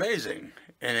amazing,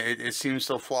 and it seems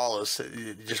so flawless.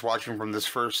 Just watching from this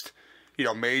first,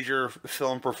 major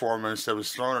film performance that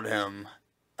was thrown at him,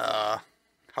 how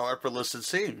effortless it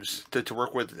seems to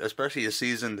work with, especially a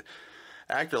seasoned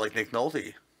actor like Nick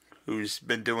Nolte, who's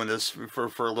been doing this for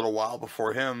a little while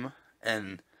before him,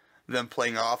 and them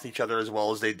playing off each other as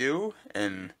well as they do,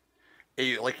 and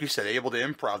like you said, able to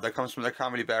improv. That comes from the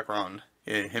comedy background,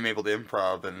 him able to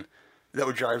improv, and that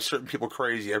would drive certain people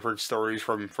crazy. I've heard stories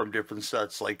from different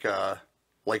sets, like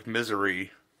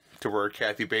Misery, to where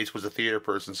Kathy Bates was a theater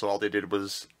person, so all they did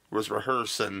was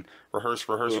rehearse some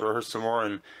more,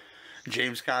 and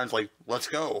James Caan's like, let's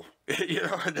go,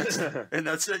 and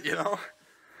that's it,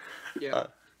 Yeah.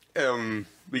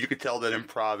 But you could tell that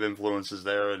improv influence is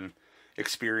there and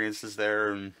experience is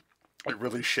there, and it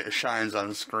really shines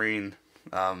on screen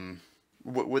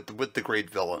with the great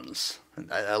villains.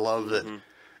 I love that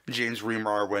James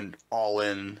Remar went all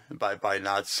in by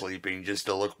not sleeping, just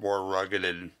to look more rugged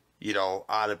and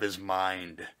out of his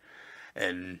mind,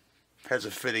 and has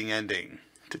a fitting ending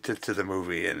to the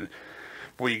movie. And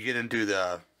when you get into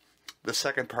the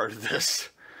second part of this,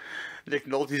 Nick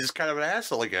Nolte is kind of an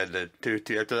asshole again.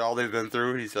 To after all they've been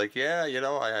through, he's like, yeah,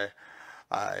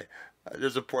 I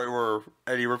there's a point where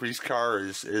Eddie Murphy's car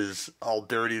is all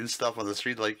dirty and stuff on the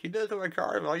street. Like, you did it to my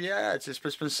car? I'm like, yeah, it's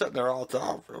just been sitting there all the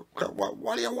time.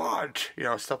 What do you want?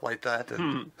 Stuff like that.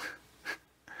 And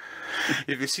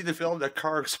if you see the film, that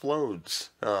car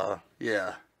explodes.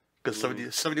 Yeah, because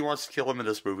somebody wants to kill him in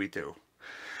this movie too.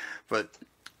 But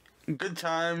good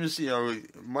times,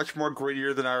 much more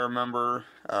grittier than I remember.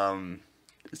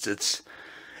 It's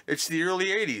the early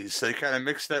 80s. They kind of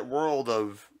mixed that world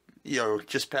of,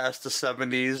 just past the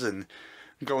 70s and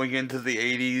going into the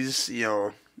 80s,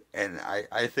 and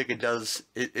I think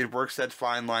it works that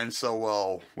fine line so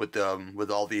well with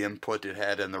all the input it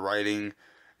had in the writing.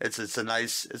 It's a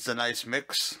nice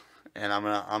mix, and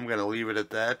I'm gonna leave it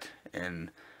at that and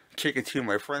kick it to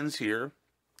my friends here.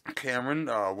 Cameron,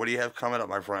 what do you have coming up,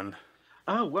 my friend?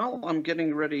 Well, I'm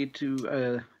getting ready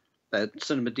to at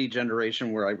Cinema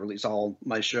Degeneration, where I release all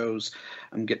my shows.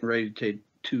 I'm getting ready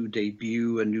to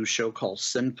debut a new show called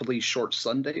Sinfully Short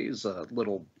Sundays, a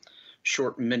little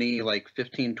short mini,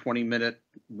 15-20 minute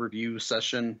review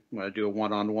session. I'm going to do a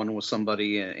one-on-one with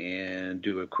somebody and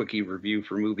do a quickie review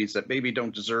for movies that maybe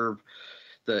don't deserve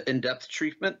the in-depth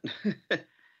treatment.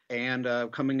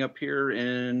 And coming up here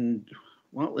in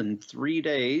 3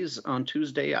 days, on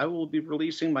Tuesday, I will be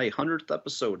releasing my 100th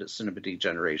episode at Cinema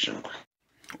Degeneration.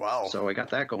 Wow. So I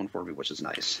got that going for me, which is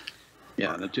nice.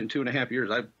 Yeah, in 2.5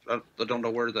 years, I don't know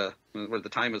where the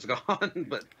time has gone,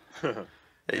 but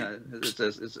yeah,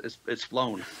 it's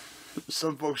flown.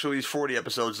 Some folks release 40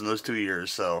 episodes in those 2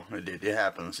 years, so it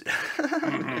happens.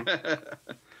 But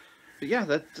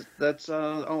yeah, that's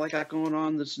all I got going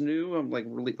on that's new. I'm like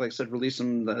I said,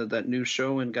 releasing that new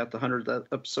show and got the 100th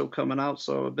episode coming out.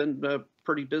 So I've been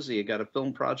pretty busy. I got a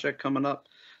film project coming up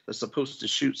is supposed to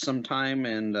shoot sometime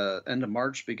in end of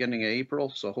March, beginning of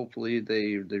April. So hopefully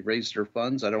they raise their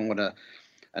funds. I don't want to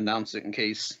announce it in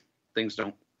case things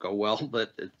don't go well,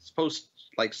 but it's supposed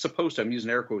to, I'm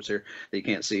using air quotes here, that you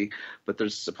can't see, but they're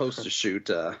supposed to shoot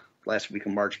last week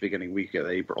of March, beginning week of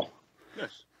April.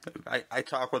 Yes. I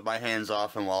talk with my hands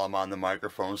off and while I'm on the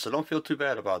microphone, so don't feel too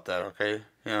bad about that, okay?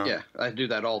 You know, yeah, I do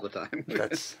that all the time.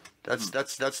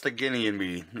 that's the Guinea in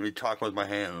me. We talk with my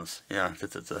hands. Yeah,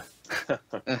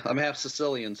 I'm half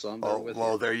Sicilian, so I'm there with you.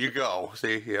 Well, there you go.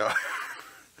 See, yeah.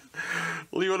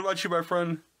 Lee, what about you, my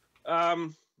friend?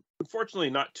 Unfortunately,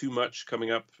 not too much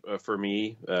coming up for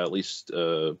me, at least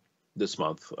this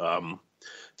month.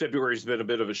 February's been a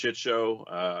bit of a shit show.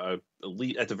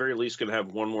 At the very least, going to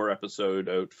have one more episode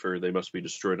out for They Must Be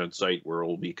Destroyed on Sight, where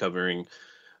we'll be covering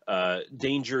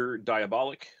Danger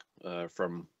Diabolic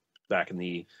from back in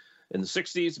the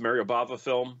 60s, Mario Bava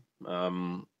film.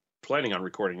 Planning on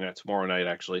recording that tomorrow night,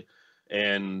 actually.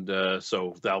 And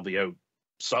so that'll be out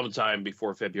sometime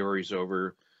before February's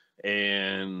over.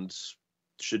 And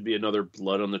should be another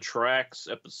Blood on the Tracks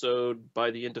episode by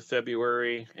the end of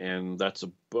February, and that's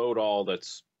about all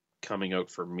that's coming out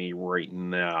for me right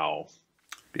now.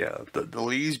 Yeah, the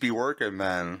Lees be working,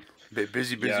 man.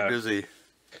 Busy.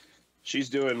 She's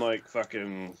doing like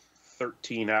fucking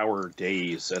 13-hour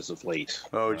days as of late.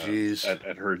 Oh, geez.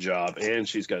 At her job, and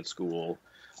she's got school.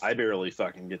 I barely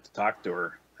fucking get to talk to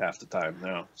her half the time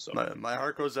now. So my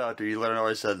heart goes out to you. Let her know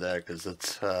I said that, because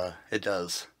it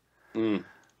does.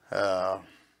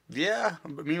 Yeah,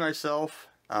 me, myself,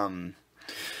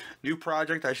 new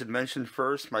project I should mention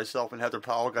first. Myself and Heather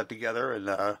Powell got together,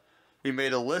 and we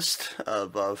made a list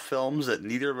of films that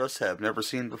neither of us have never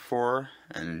seen before.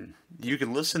 And you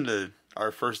can listen to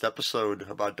our first episode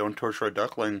about Don't Torture a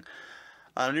Duckling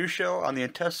on a new show on the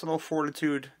Intestinal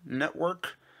Fortitude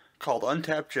Network called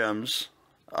Untapped Gems.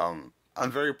 I'm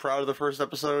very proud of the first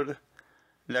episode.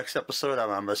 Next episode, I'm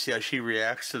gonna see how she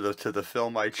reacts to the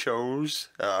film I chose,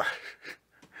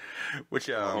 which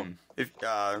I'd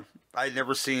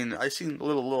never seen. I seen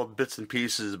little bits and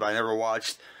pieces, but I never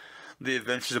watched The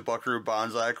Adventures of Buckaroo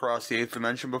Banzai Across the Eighth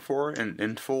Dimension before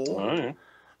in full. Oh, yeah.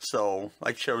 So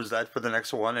I chose that for the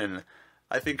next one, and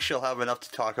I think she'll have enough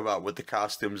to talk about with the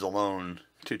costumes alone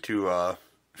to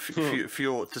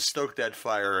fuel, to stoke that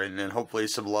fire, and then hopefully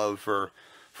some love for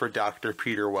Dr.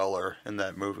 Peter Weller in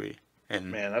that movie. And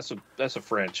man, that's a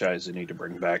franchise they need to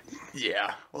bring back.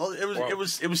 Yeah, well, it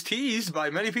was teased by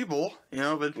many people,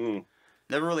 but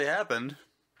never really happened.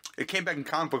 It came back in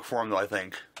comic book form, though, I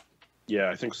think. Yeah,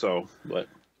 I think so. But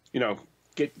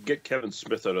get Kevin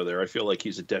Smith out of there. I feel like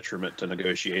he's a detriment to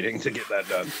negotiating to get that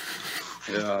done.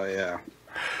 Yeah.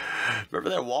 Remember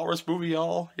that Walrus movie,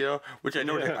 y'all? Which I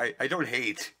don't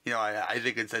hate. I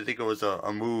think it was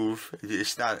a move.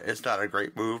 It's not a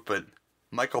great move, but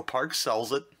Michael Parks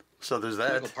sells it. So there's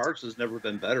that. Michael Parks has never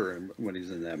been better when he's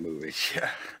in that movie.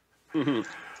 Yeah.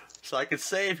 So I could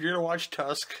say, if you're going to watch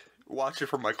Tusk, watch it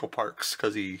for Michael Parks,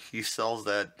 because he sells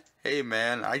that, hey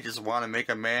man, I just want to make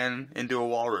a man into a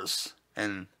walrus.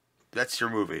 And that's your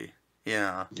movie.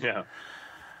 Yeah. Yeah.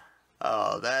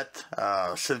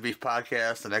 Sin Beef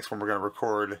Podcast, the next one we're going to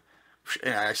record.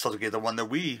 And I still have to get the one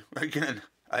that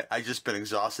I just been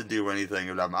exhausted to do anything.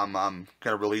 And I'm going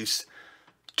to release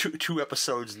two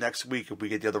episodes next week if we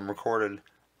get the other one recorded.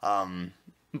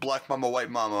 Black Mama,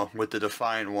 White Mama with the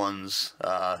Defiant Ones.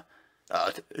 I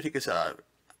think it's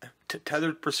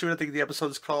Tethered Pursuit. I think the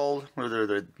episode's called, where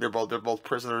they're both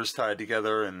prisoners tied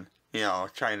together and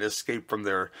trying to escape from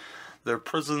their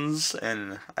prisons.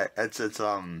 And it's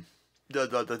the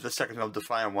second of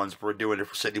Defiant Ones. We're doing it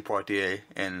for Sidney Poitier,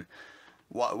 and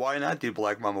why not do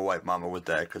Black Mama, White Mama with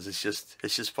that? Because it's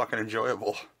just fucking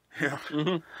enjoyable. Yeah.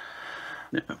 Mm-hmm.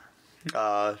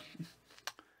 Yeah.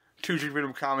 2 Drink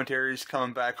Rhythm commentaries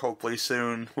coming back hopefully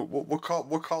soon. We'll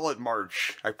call it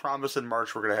March. I promise in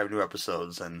March we're gonna have new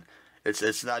episodes, and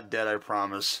it's not dead. I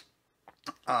promise.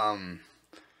 Burning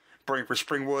for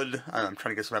Springwood. I'm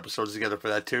trying to get some episodes together for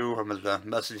that too. I'm gonna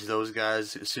message those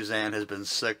guys. Suzanne has been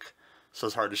sick, so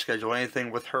it's hard to schedule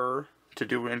anything with her to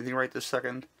do anything right this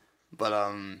second. But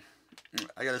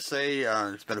I gotta say,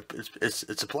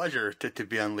 it's a pleasure to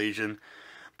be on Legion.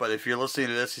 But if you're listening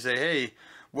to this, you say, hey,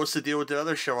 what's the deal with the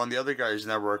other show on the other guys'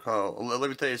 network? Oh, let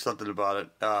me tell you something about it.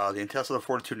 The Intestinal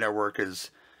Fortitude Network is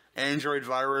Android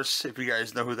Virus, if you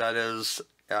guys know who that is.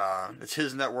 It's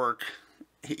his network.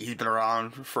 He's been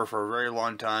around for a very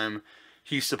long time.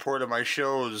 He supported my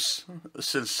shows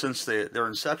since their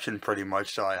inception, pretty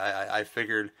much. So I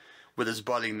figured with his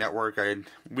budding network,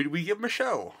 we give him a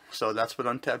show. So that's what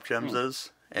Untapped Gems is.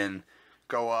 And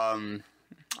go...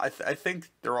 I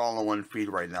think they're all on one feed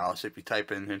right now. So if you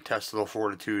type in Intestinal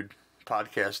Fortitude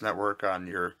Podcast Network on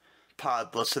your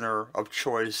pod listener of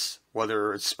choice,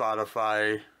 whether it's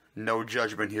Spotify, no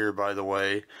judgment here, by the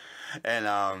way,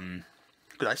 and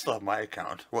but I still have my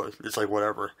account. Well, it's like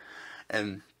whatever,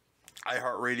 and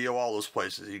iHeartRadio, all those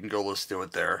places you can go listen to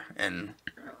it there. And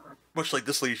much like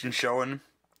this Legion show, and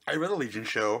I read a Legion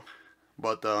show,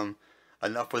 but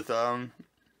enough with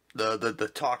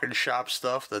the talking shop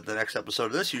stuff. That the next episode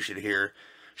of this you should hear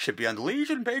should be on the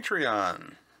Legion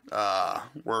Patreon,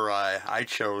 where I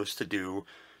chose to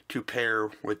pair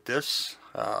with this,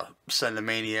 send a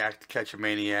maniac to catch a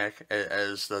maniac,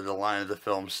 as the line of the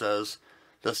film says.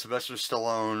 The Sylvester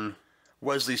Stallone,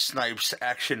 Wesley Snipes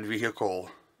action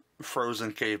vehicle,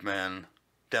 Frozen Caveman,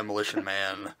 Demolition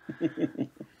Man.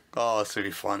 Oh, it's gonna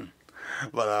be fun.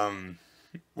 But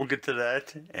we'll get to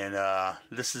that. And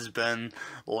this has been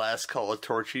Last Call of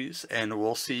Torchies, and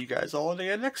we'll see you guys all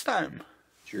again next time.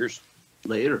 Cheers.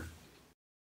 Later.